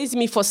you're praising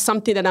me for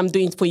something that I'm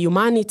doing for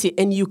humanity,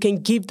 and you can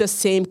give the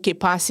same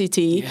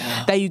capacity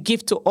that you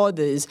give to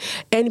others.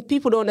 And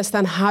people don't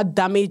understand how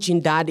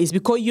damaging that is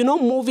because you're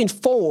not moving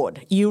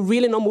forward. You're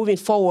really not moving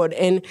forward,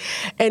 and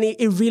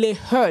it really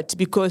hurts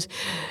because...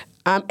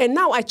 and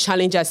now I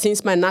challenge her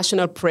since my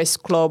National Press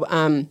Club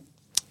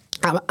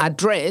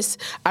address.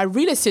 I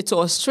really say to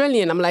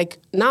Australian, I'm like,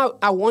 now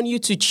I want you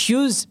to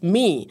choose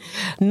me,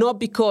 not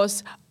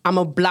because I'm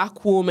a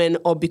black woman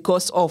or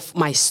because of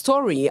my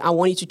story. I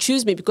want you to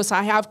choose me because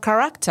I have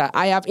character,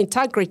 I have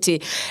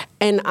integrity,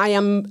 and I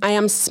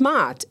am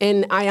smart,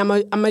 and I'm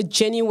a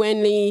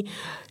genuinely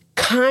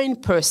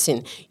kind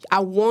person. I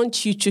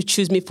want you to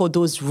choose me for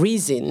those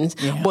reasons,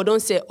 but don't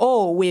say,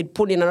 oh, we're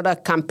putting another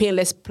campaign,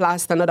 let's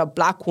plaster another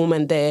black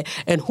woman there,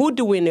 and who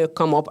do we know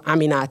come up?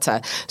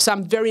 Aminata. So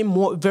I'm very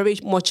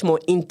much more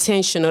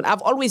intentional.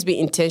 I've always been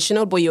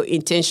intentional, but your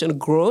intention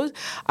grows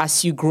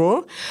as you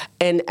grow,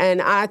 and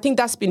I think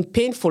that's been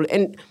painful.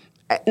 And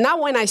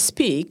now when I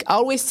speak, I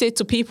always say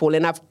to people,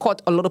 and I've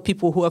caught a lot of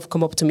people who have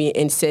come up to me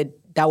and said,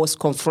 that was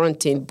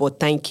confronting, but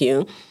thank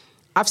you.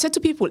 I've said to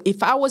people,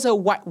 if I was a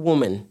white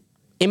woman,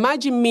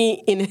 imagine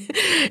me in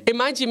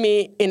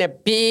a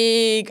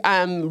big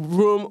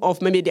room of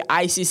maybe the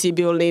ICC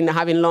building,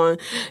 having lunch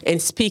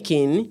and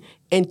speaking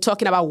and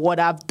talking about what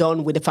I've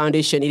done with the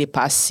foundation in the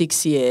past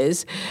 6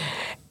 years.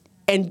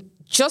 And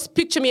just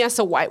picture me as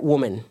a white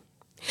woman.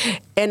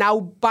 And I'll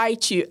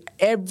bite you,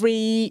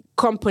 every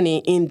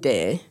company in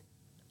there,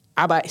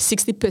 about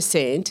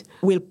 60%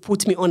 will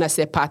put me on as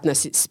a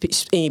partnership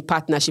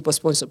or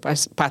sponsor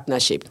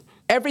partnership.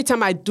 Every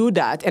time I do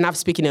that, and I've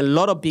spoken in a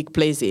lot of big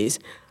places,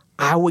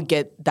 I would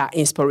get that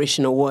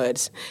inspirational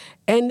words.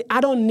 And I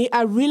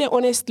really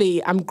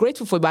honestly, I'm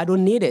grateful for it, but I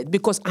don't need it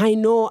because I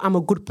know I'm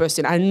a good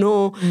person. I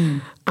know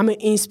I'm an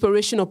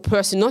inspirational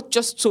person, not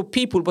just to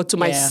people, but to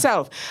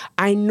myself.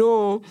 I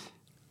know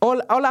all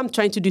I'm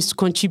trying to do is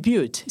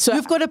contribute. So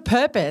you've got a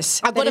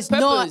purpose. I've got a purpose.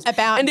 Not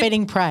about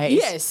getting praise.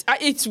 Yes,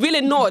 it's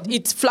really not.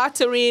 It's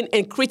flattering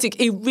and critic.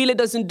 It really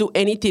doesn't do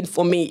anything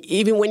for me.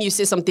 Even when you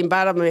say something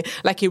bad about me,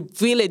 like it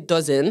really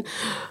doesn't.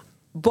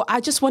 But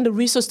I just want the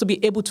resource to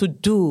be able to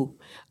do.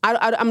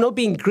 I'm not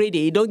being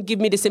greedy. Don't give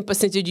me the same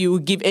percentage you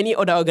would give any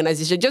other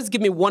organization. Just give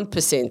me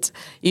 1%,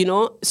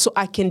 so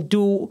I can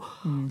do,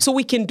 so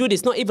we can do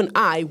this. Not even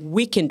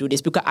we can do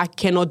this because I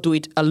cannot do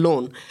it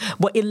alone.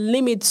 But it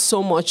limits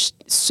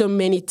so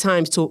many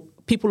times to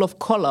people of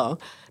color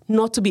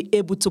not to be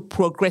able to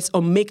progress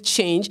or make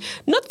change,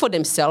 not for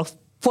themselves,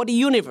 for the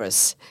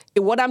universe.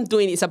 What I'm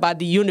doing is about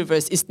the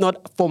universe. It's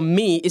not for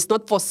me. It's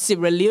not for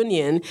Sierra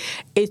Leonean.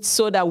 It's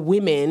so that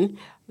women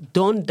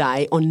don't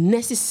die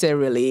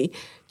unnecessarily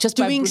just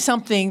doing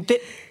something that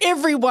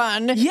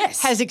everyone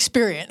has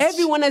experienced.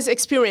 Everyone has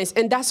experienced,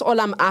 and that's all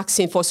I'm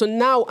asking for. So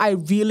now I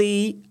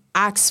really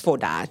ask for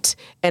that,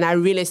 and I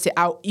really say,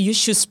 you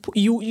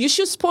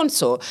should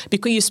sponsor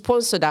because you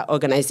sponsor that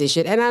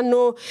organization. And I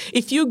know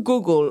if you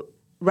Google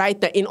right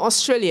there in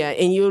Australia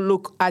and you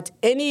look at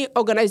any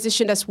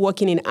organization that's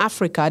working in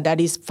Africa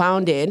that is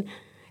founded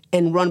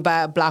and run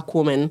by a black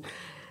woman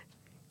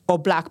or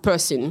black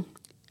person,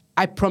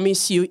 I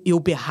promise you, it'll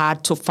be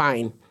hard to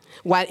find.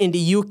 While in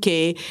the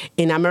UK,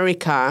 in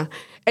America,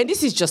 and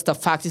this is just a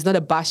fact, it's not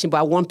a bashing, but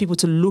I want people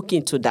to look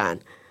into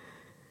that.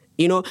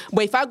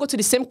 But if I go to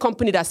the same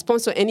company that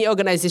sponsor any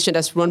organization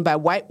that's run by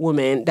white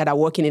women that are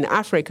working in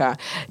Africa,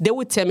 they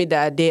would tell me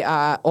that they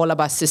are all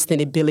about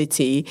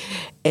sustainability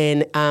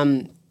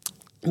and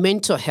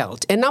mental health.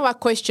 And now I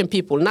question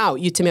people. Now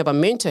you tell me about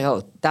mental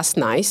health. That's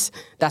nice.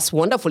 That's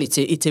wonderful. It's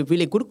a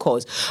really good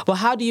cause. But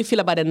how do you feel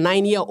about a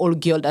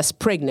 9-year-old girl that's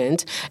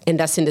pregnant and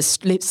that's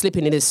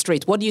sleeping in the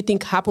street? What do you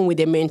think happened with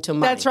their mental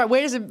mind? That's right.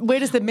 Where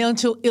does the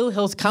mental ill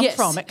health come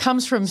from? It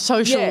comes from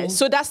social. Yeah.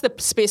 So that's the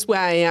space where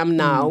I am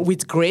now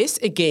with grace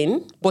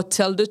again, but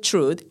tell the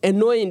truth and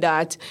knowing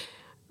that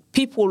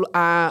people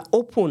are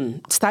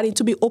starting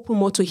to be open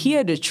more to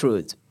hear the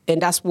truth. And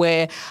that's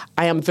where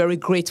I am very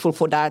grateful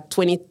for that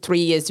 23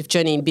 years of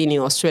journey in being in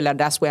Australia.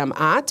 That's where I'm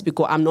at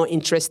because I'm not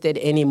interested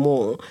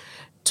anymore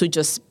to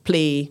just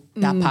play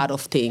that part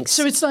of things.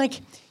 So it's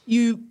like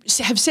you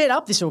have set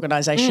up this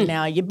organisation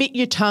now. You bit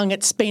your tongue.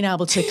 It's been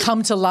able to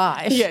come to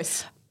life.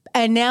 Yes.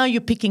 And now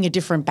you're picking a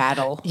different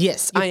battle.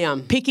 Yes, I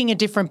am. Picking a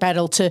different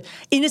battle to,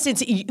 in a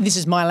sense, this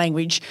is my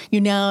language,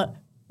 you're now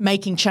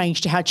making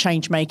change to how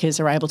change makers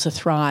are able to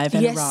thrive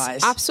and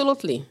arise.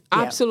 Absolutely.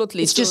 Yeah.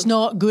 Absolutely. It's just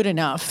not good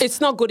enough. It's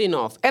not good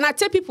enough. And I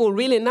tell people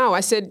really now,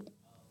 I said,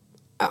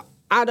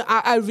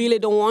 I really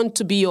don't want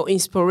to be your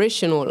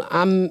inspirational.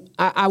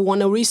 I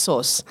want a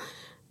resource.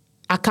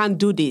 I can't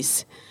do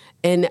this.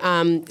 And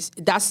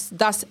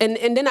that's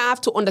and then I have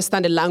to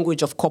understand the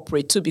language of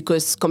corporate too,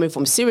 because coming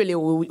from Sierra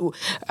Leone,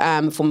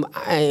 from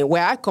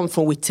where I come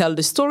from, we tell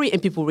the story and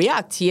people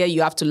react. Here,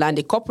 you have to learn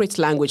the corporate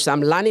language. So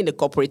I'm learning the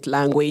corporate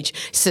language,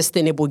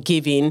 sustainable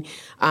giving,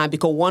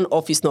 because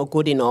one-off is not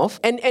good enough.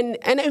 And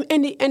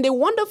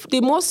the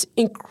most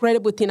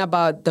incredible thing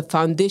about the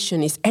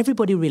foundation is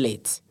everybody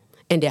relates.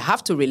 And they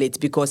have to relate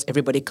because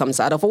everybody comes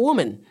out of a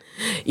woman,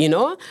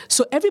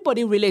 So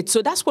everybody relates.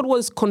 So that's what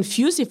was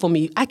confusing for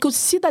me. I could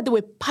see that they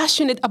were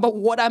passionate about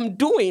what I'm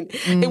doing.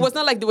 It was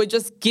not like they were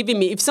just giving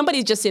me. If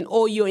somebody's just saying,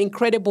 oh, you're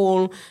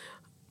incredible,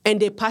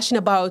 and they're passionate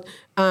about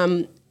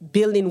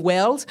building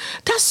wealth,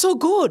 that's so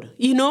good,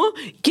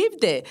 give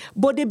there.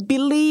 But they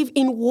believe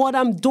in what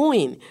I'm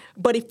doing.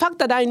 But the fact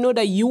that I know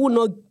that you will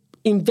not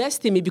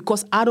invest in me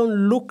because I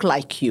don't look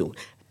like you,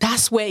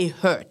 that's where it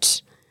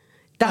hurts.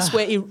 That's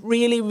where it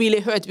really, really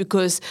hurts,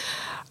 because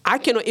I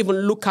cannot even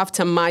look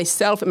after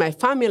myself and my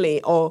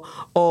family, or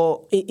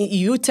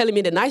you telling me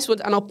the nice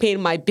words are not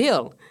paying my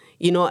bill.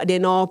 They're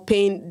not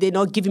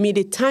giving me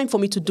the time for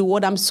me to do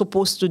what I'm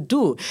supposed to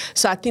do.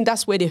 So I think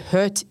that's where the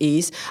hurt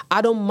is.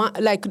 I don't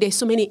like, there's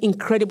so many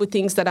incredible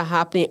things that are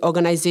happening in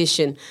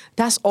organization.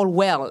 That's all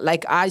well.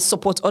 Like, I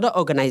support other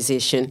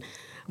organization,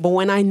 but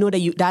when I know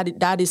that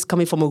that is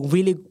coming from a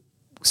really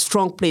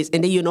strong place,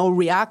 and then you're not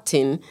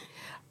reacting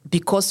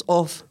because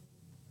of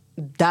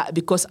that,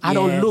 because I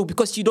don't look,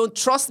 because you don't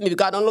trust me,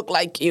 because I don't look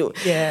like you.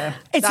 Yeah.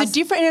 It's a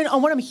different,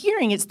 and what I'm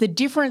hearing, it's the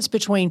difference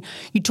between,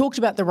 you talked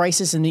about the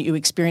racism that you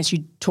experienced,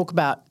 you talk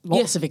about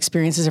lots of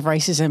experiences of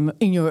racism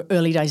in your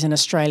early days in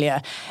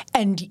Australia,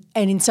 and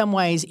in some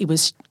ways it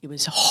was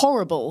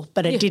horrible,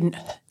 but it didn't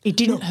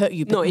hurt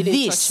you. But no, it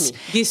didn't touch me.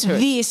 This hurt.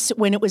 This,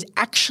 when it was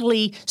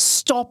actually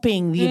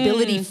stopping the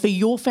ability for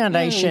your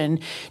foundation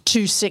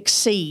to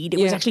succeed, it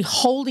was actually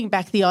holding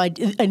back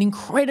an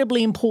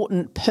incredibly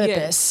important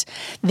purpose,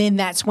 then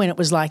that's when it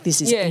was like,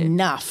 this is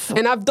enough.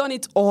 And I've done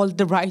it all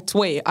the right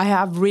way. I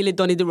have really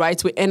done it the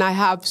right way. And I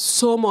have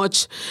so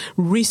much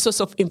resource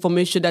of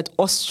information that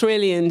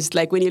Australians,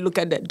 like when you look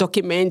at the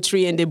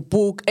documentary and the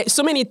book,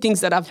 so many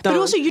things that I've done. But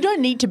also, you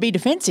don't need to be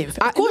defensive.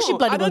 Of course you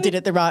bloody well did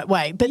it the right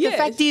way. But the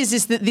fact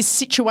is that this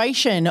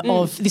situation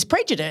of this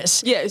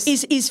prejudice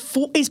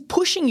is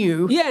pushing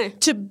you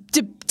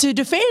to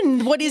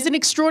defend what is an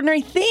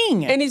extraordinary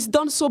thing. And it's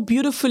done so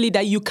beautifully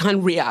that you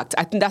can't react.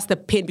 I think that's the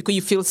pain, because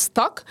you feel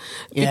stuck.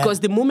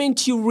 Because the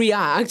moment you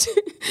react,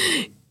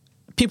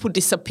 people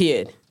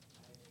disappeared.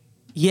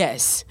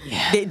 Yes.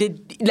 Yeah.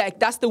 Like,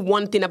 that's the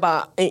one thing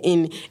about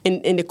in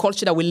the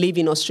culture that we live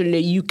in Australia.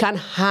 You can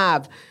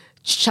have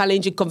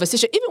challenging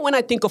conversation. Even when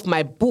I think of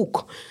my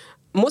book,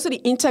 most of the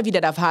interview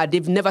that I've had,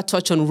 they've never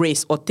touched on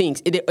race or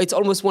things. It's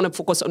almost want to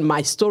focus on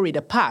my story,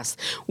 the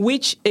past,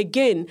 which,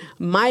 again,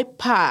 my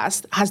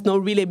past has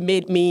not really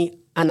made me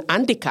an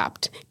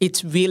handicapped.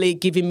 It's really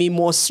giving me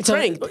more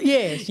strength. So,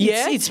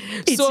 it's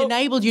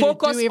enabled you to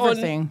do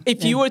everything.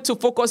 If you were to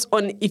focus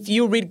on, if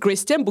you read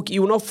Grace Ten book,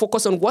 you will not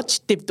focus on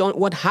what they've done,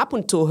 what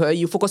happened to her.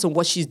 You focus on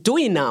what she's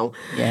doing now.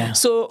 Yeah.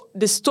 So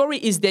the story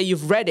is there.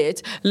 You've read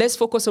it. Let's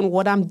focus on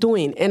what I'm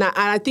doing. And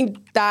I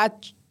think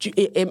that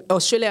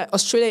Australia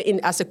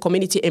as a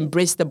community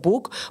embraced the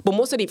book, but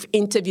most of the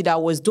interview that I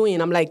was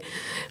doing, I'm like,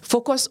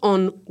 focus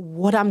on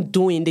what I'm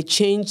doing, the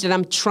change that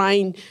I'm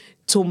trying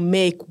to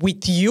make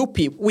with you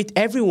people, with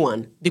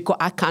everyone, because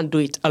I can't do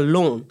it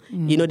alone.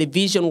 The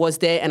vision was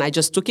there and I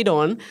just took it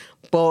on,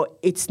 but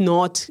it's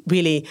not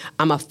really,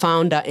 I'm a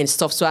founder and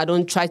stuff. So I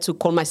don't try to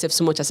call myself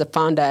so much as a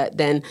founder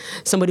than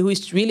somebody who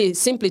is really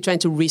simply trying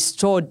to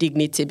restore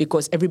dignity,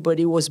 because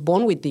everybody was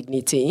born with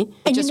dignity.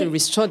 And just to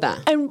restore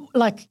that. And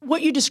like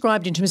what you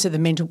described in terms of the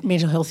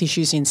mental health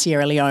issues in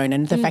Sierra Leone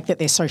and the fact that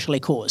they're socially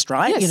caused,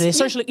 right? Yes. They're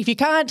socially, if you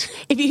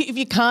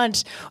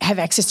can't have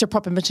access to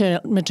proper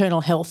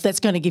maternal health, that's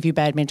going to give you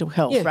bad mental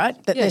health, right?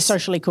 That they're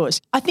socially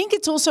caused. I think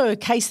it's also a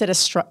case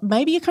that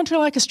maybe a country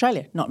like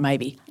Australia, not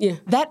maybe,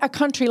 that a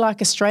country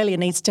like Australia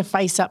needs to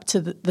face up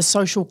to the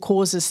social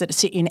causes that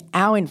sit in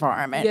our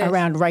environment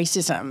around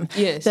racism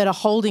that are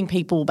holding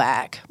people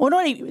back. Well,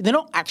 they're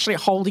not actually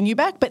holding you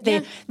back, but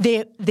they're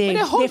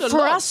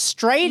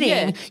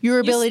frustrating your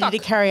ability to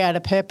carry out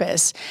a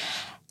purpose.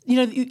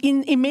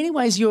 In many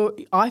ways,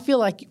 I feel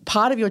like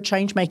part of your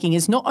change making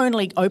is not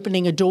only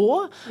opening a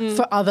door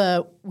for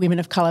other women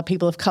of colour,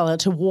 people of colour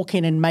to walk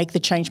in and make the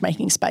change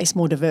making space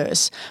more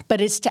diverse,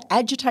 but it's to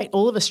agitate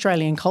all of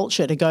Australian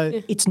culture to go,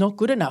 it's not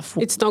good enough.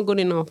 It's not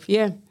good enough,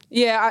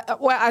 Yeah,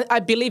 I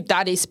believe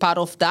that is part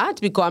of that,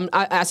 because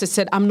as I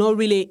said, I'm not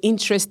really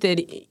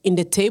interested in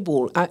the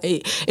table.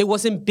 It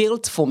wasn't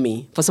built for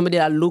me, for somebody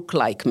that looked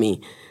like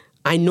me.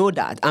 I know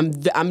that.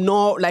 I'm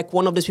not like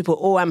one of those people,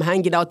 oh, I'm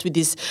hanging out with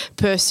this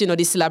person or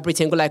this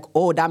celebrity and go like,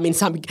 oh, that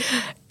means I'm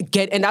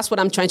and that's what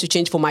I'm trying to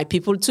change for my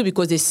people too,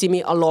 because they see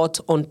me a lot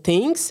on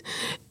things,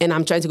 and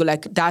I'm trying to go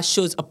like, that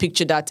shows a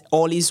picture that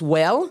all is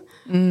well.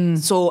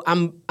 So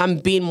I'm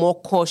being more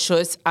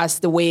cautious as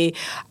the way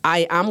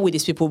I am with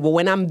these people. But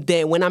when I'm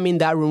there, when I'm in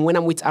that room, when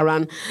I'm with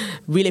around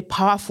really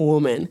powerful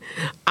women,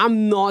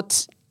 I'm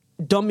not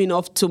dumb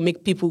enough to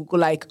make people go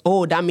like,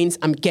 oh, that means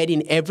I'm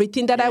getting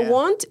everything that I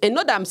want. And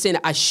not that I'm saying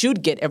I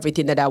should get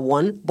everything that I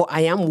want, but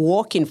I am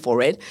working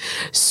for it.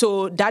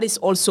 So that is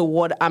also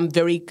what I'm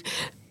very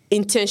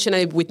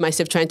intentionally with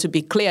myself, trying to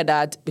be clear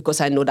that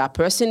because I know that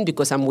person,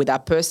 because I'm with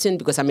that person,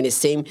 because I'm in the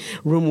same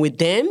room with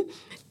them,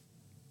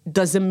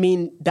 doesn't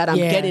mean that I'm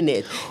getting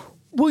it.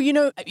 Well, you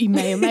know, you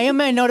may or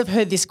may not have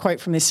heard this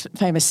quote from this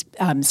famous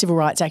civil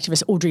rights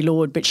activist, Audre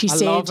Lorde, but she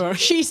said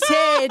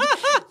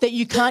that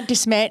you can't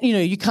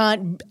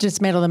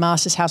dismantle the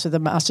master's house with the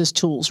master's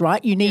tools,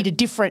 right? You need a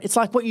different, it's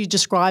like what you're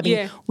describing.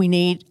 Yeah. We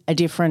need a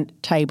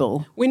different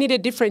table. We need a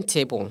different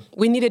table.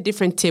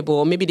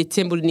 Or maybe the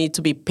table needs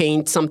to be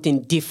painted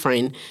something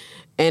different.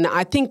 And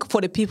I think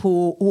for the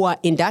people who are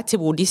in that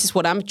table, this is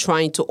what I'm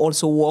trying to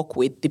also work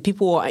with. The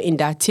people who are in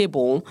that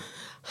table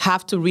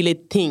have to really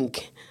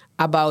think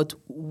about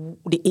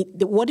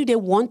what do they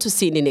want to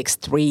see in the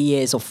next 3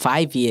 years or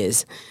 5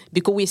 years?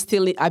 Because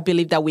I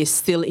believe that we're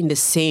still in the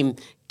same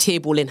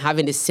table and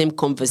having the same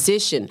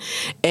conversation.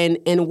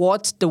 And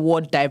what the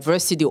word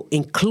diversity or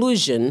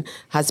inclusion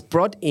has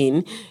brought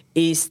in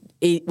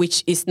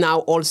which is now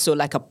also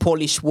like a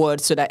polished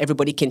word so that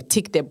everybody can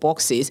tick their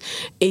boxes,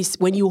 is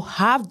when you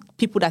have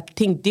people that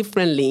think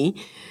differently,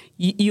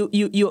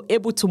 you're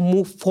able to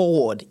move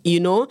forward, you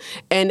know?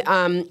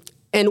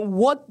 And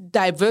what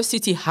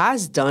diversity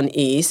has done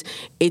is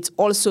it's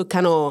also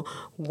kind of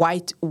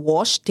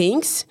whitewash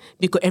things,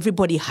 because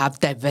everybody have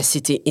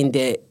diversity in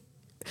the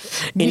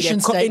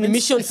mission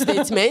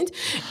statement.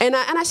 And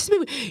I say,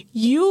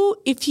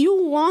 if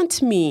you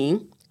want me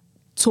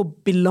to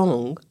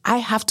belong, I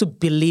have to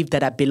believe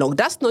that I belong.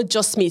 That's not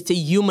just me, it's a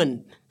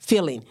human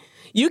feeling.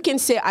 You can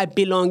say I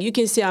belong, you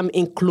can say I'm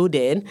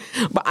included,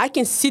 but I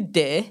can sit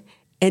there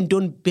and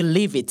don't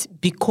believe it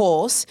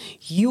because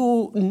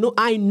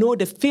I know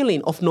the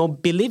feeling of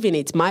not believing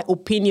it. My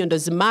opinion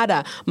doesn't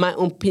matter. My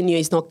opinion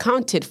is not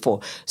counted for.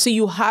 So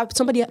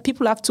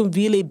people have to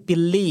really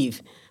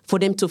believe for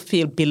them to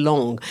feel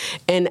belong.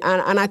 And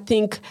I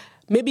think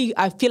maybe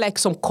I feel like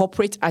some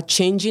corporates are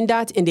changing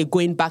that, and they're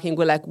going back and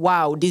go like,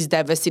 wow, this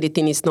diversity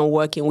thing is not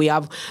working. We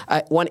have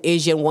one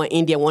Asian, one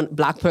Indian, one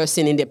black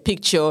person in the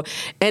picture.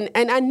 And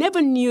I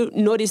never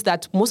noticed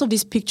that most of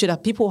these pictures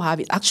that people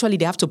have, actually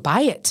they have to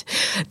buy it.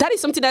 That is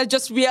something I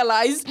just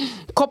realized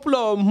a couple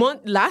of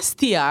months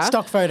last year.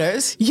 Stock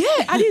photos. Yeah,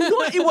 I didn't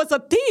know it was a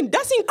thing.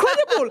 That's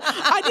incredible.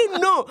 I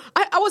didn't know.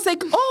 I was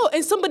like, oh,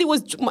 and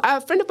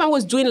a friend of mine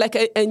was doing like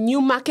a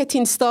new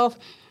marketing stuff.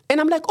 And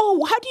I'm like,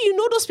 oh, how do you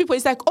know those people?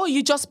 It's like, oh,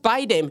 you just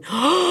buy them.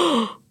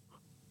 I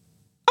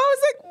was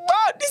like,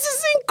 wow,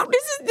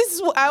 this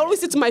is what I always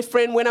say to my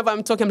friend whenever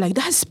I'm talking. I'm like,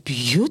 that's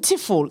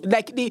beautiful.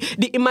 Like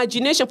the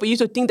imagination for you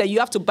to think that you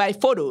have to buy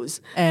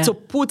photos to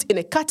put in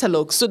a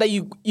catalog so that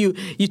you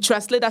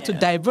translate that to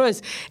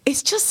diverse.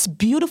 It's just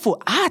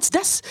beautiful art.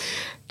 That's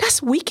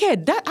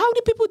wicked. How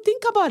do people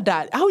think about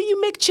that? How do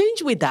you make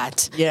change with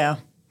that? Yeah.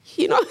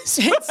 You know, it's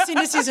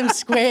cynicism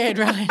squared,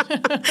 right?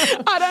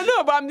 I don't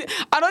know, but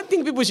I don't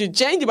think people should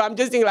change it. But I'm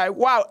just thinking, like,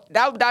 wow,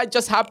 that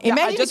just happened.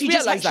 Imagine if you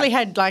just actually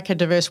had like a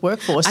diverse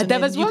workforce, and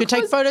then you could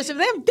take photos of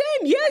them.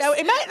 Yes.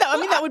 I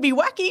mean, that would be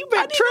wacky,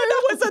 but true.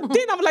 That was a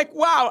thing. I'm like,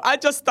 wow, I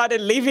just started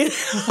living.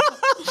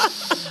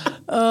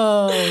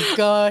 Oh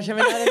gosh, I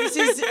mean,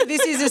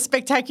 this is a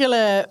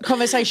spectacular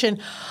conversation.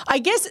 I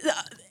guess.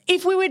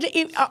 If we would,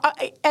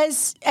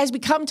 as we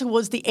come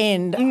towards the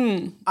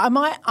end, I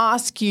might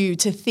ask you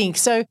to think.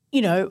 So,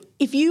 you know,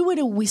 if you were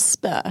to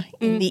whisper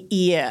in the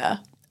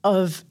ear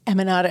of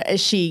Aminata as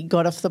she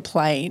got off the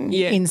plane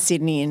in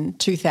Sydney in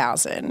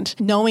 2000,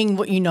 knowing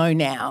what you know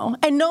now,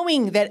 and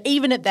knowing that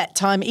even at that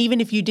time,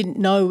 even if you didn't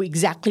know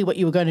exactly what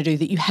you were going to do,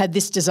 that you had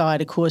this desire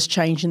to cause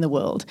change in the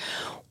world,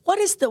 what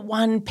is the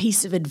one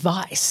piece of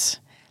advice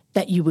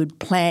that you would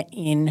plant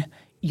in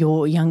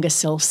your younger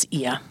self's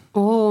ear?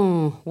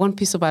 Oh, one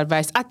piece of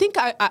advice. I think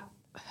I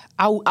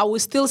will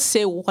still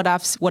say what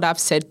I've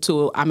said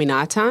to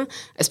Aminata,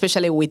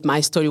 especially with my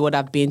story, what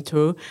I've been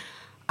through.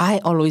 I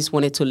always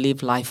wanted to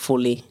live life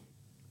fully.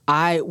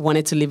 I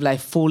wanted to live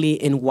life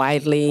fully and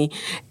widely.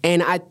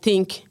 And I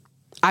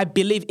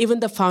believe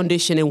even the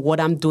foundation and what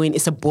I'm doing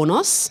is a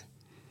bonus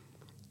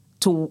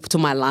to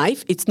my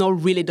life. It's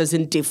not really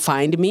doesn't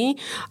define me.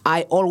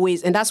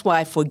 And that's why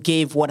I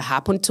forgave what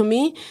happened to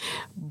me.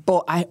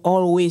 But I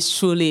always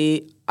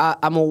truly,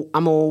 I'm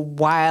a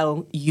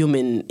wild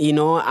human, you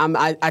know.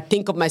 I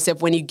think of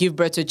myself, when you give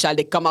birth to a child,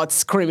 they come out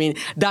screaming.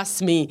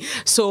 That's me.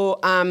 So,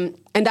 and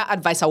that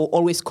advice I will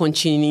always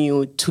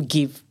continue to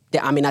give the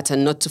Aminata,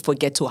 not to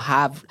forget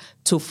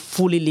to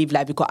fully live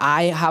life, because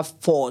I have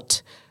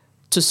fought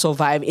to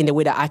survive in a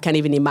way that I can't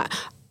even imagine.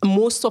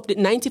 most of the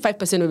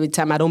 95% of the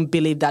time, I don't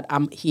believe that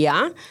I'm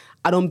here.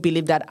 I don't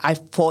believe that I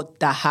fought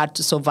that hard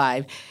to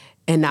survive.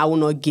 And I will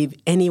not give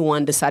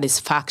anyone the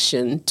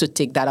satisfaction to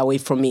take that away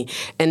from me.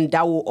 And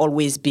that will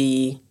always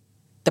be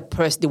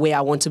the way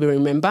I want to be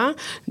remembered.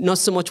 Not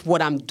so much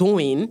what I'm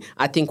doing.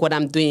 I think what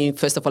I'm doing,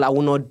 first of all, I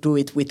will not do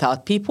it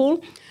without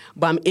people.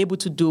 But I'm able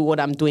to do what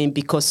I'm doing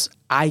because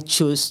I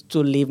choose to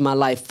live my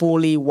life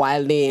fully,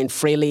 wildly, and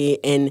freely.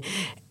 And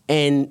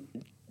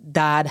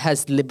that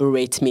has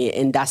liberated me.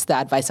 And that's the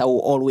advice I will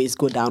always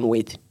go down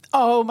with.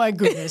 Oh, my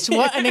goodness.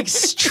 What an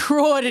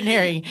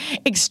extraordinary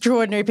piece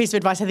of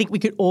advice. I think we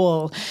could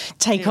all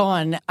take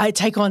on. I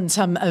take on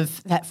some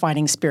of that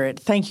fighting spirit.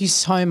 Thank you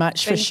so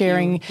much for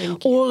sharing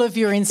all of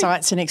your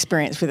insights and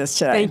experience with us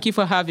today. Thank you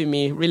for having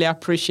me. Really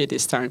appreciate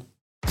this time.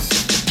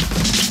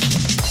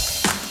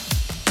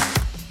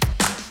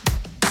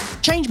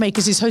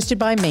 Changemakers is hosted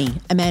by me,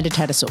 Aminata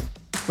Conteh-Biger.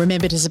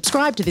 Remember to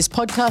subscribe to this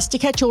podcast to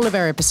catch all of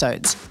our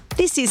episodes.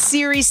 This is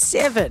Series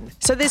 7,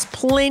 so there's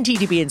plenty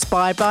to be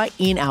inspired by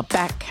in our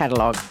back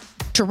catalogue.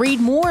 To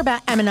read more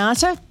about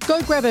Aminata,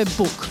 go grab her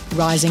book,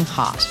 Rising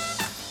Heart.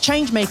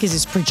 Changemakers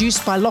is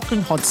produced by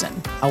Lachlan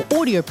Hodson. Our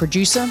audio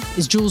producer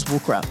is Jules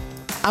Wookra.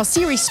 Our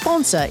series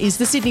sponsor is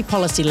the Sydney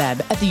Policy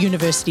Lab at the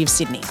University of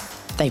Sydney.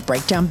 They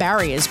break down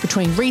barriers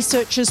between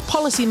researchers,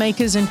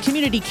 policymakers and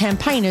community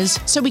campaigners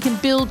so we can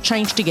build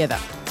change together.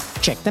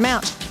 Check them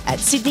out at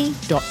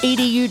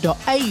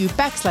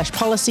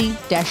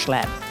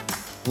sydney.edu.au/policy-lab.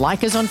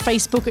 Like us on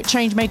Facebook at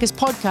Changemakers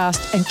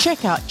Podcast and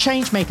check out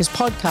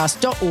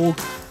changemakerspodcast.org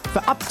for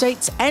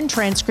updates and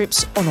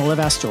transcripts on all of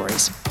our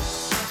stories.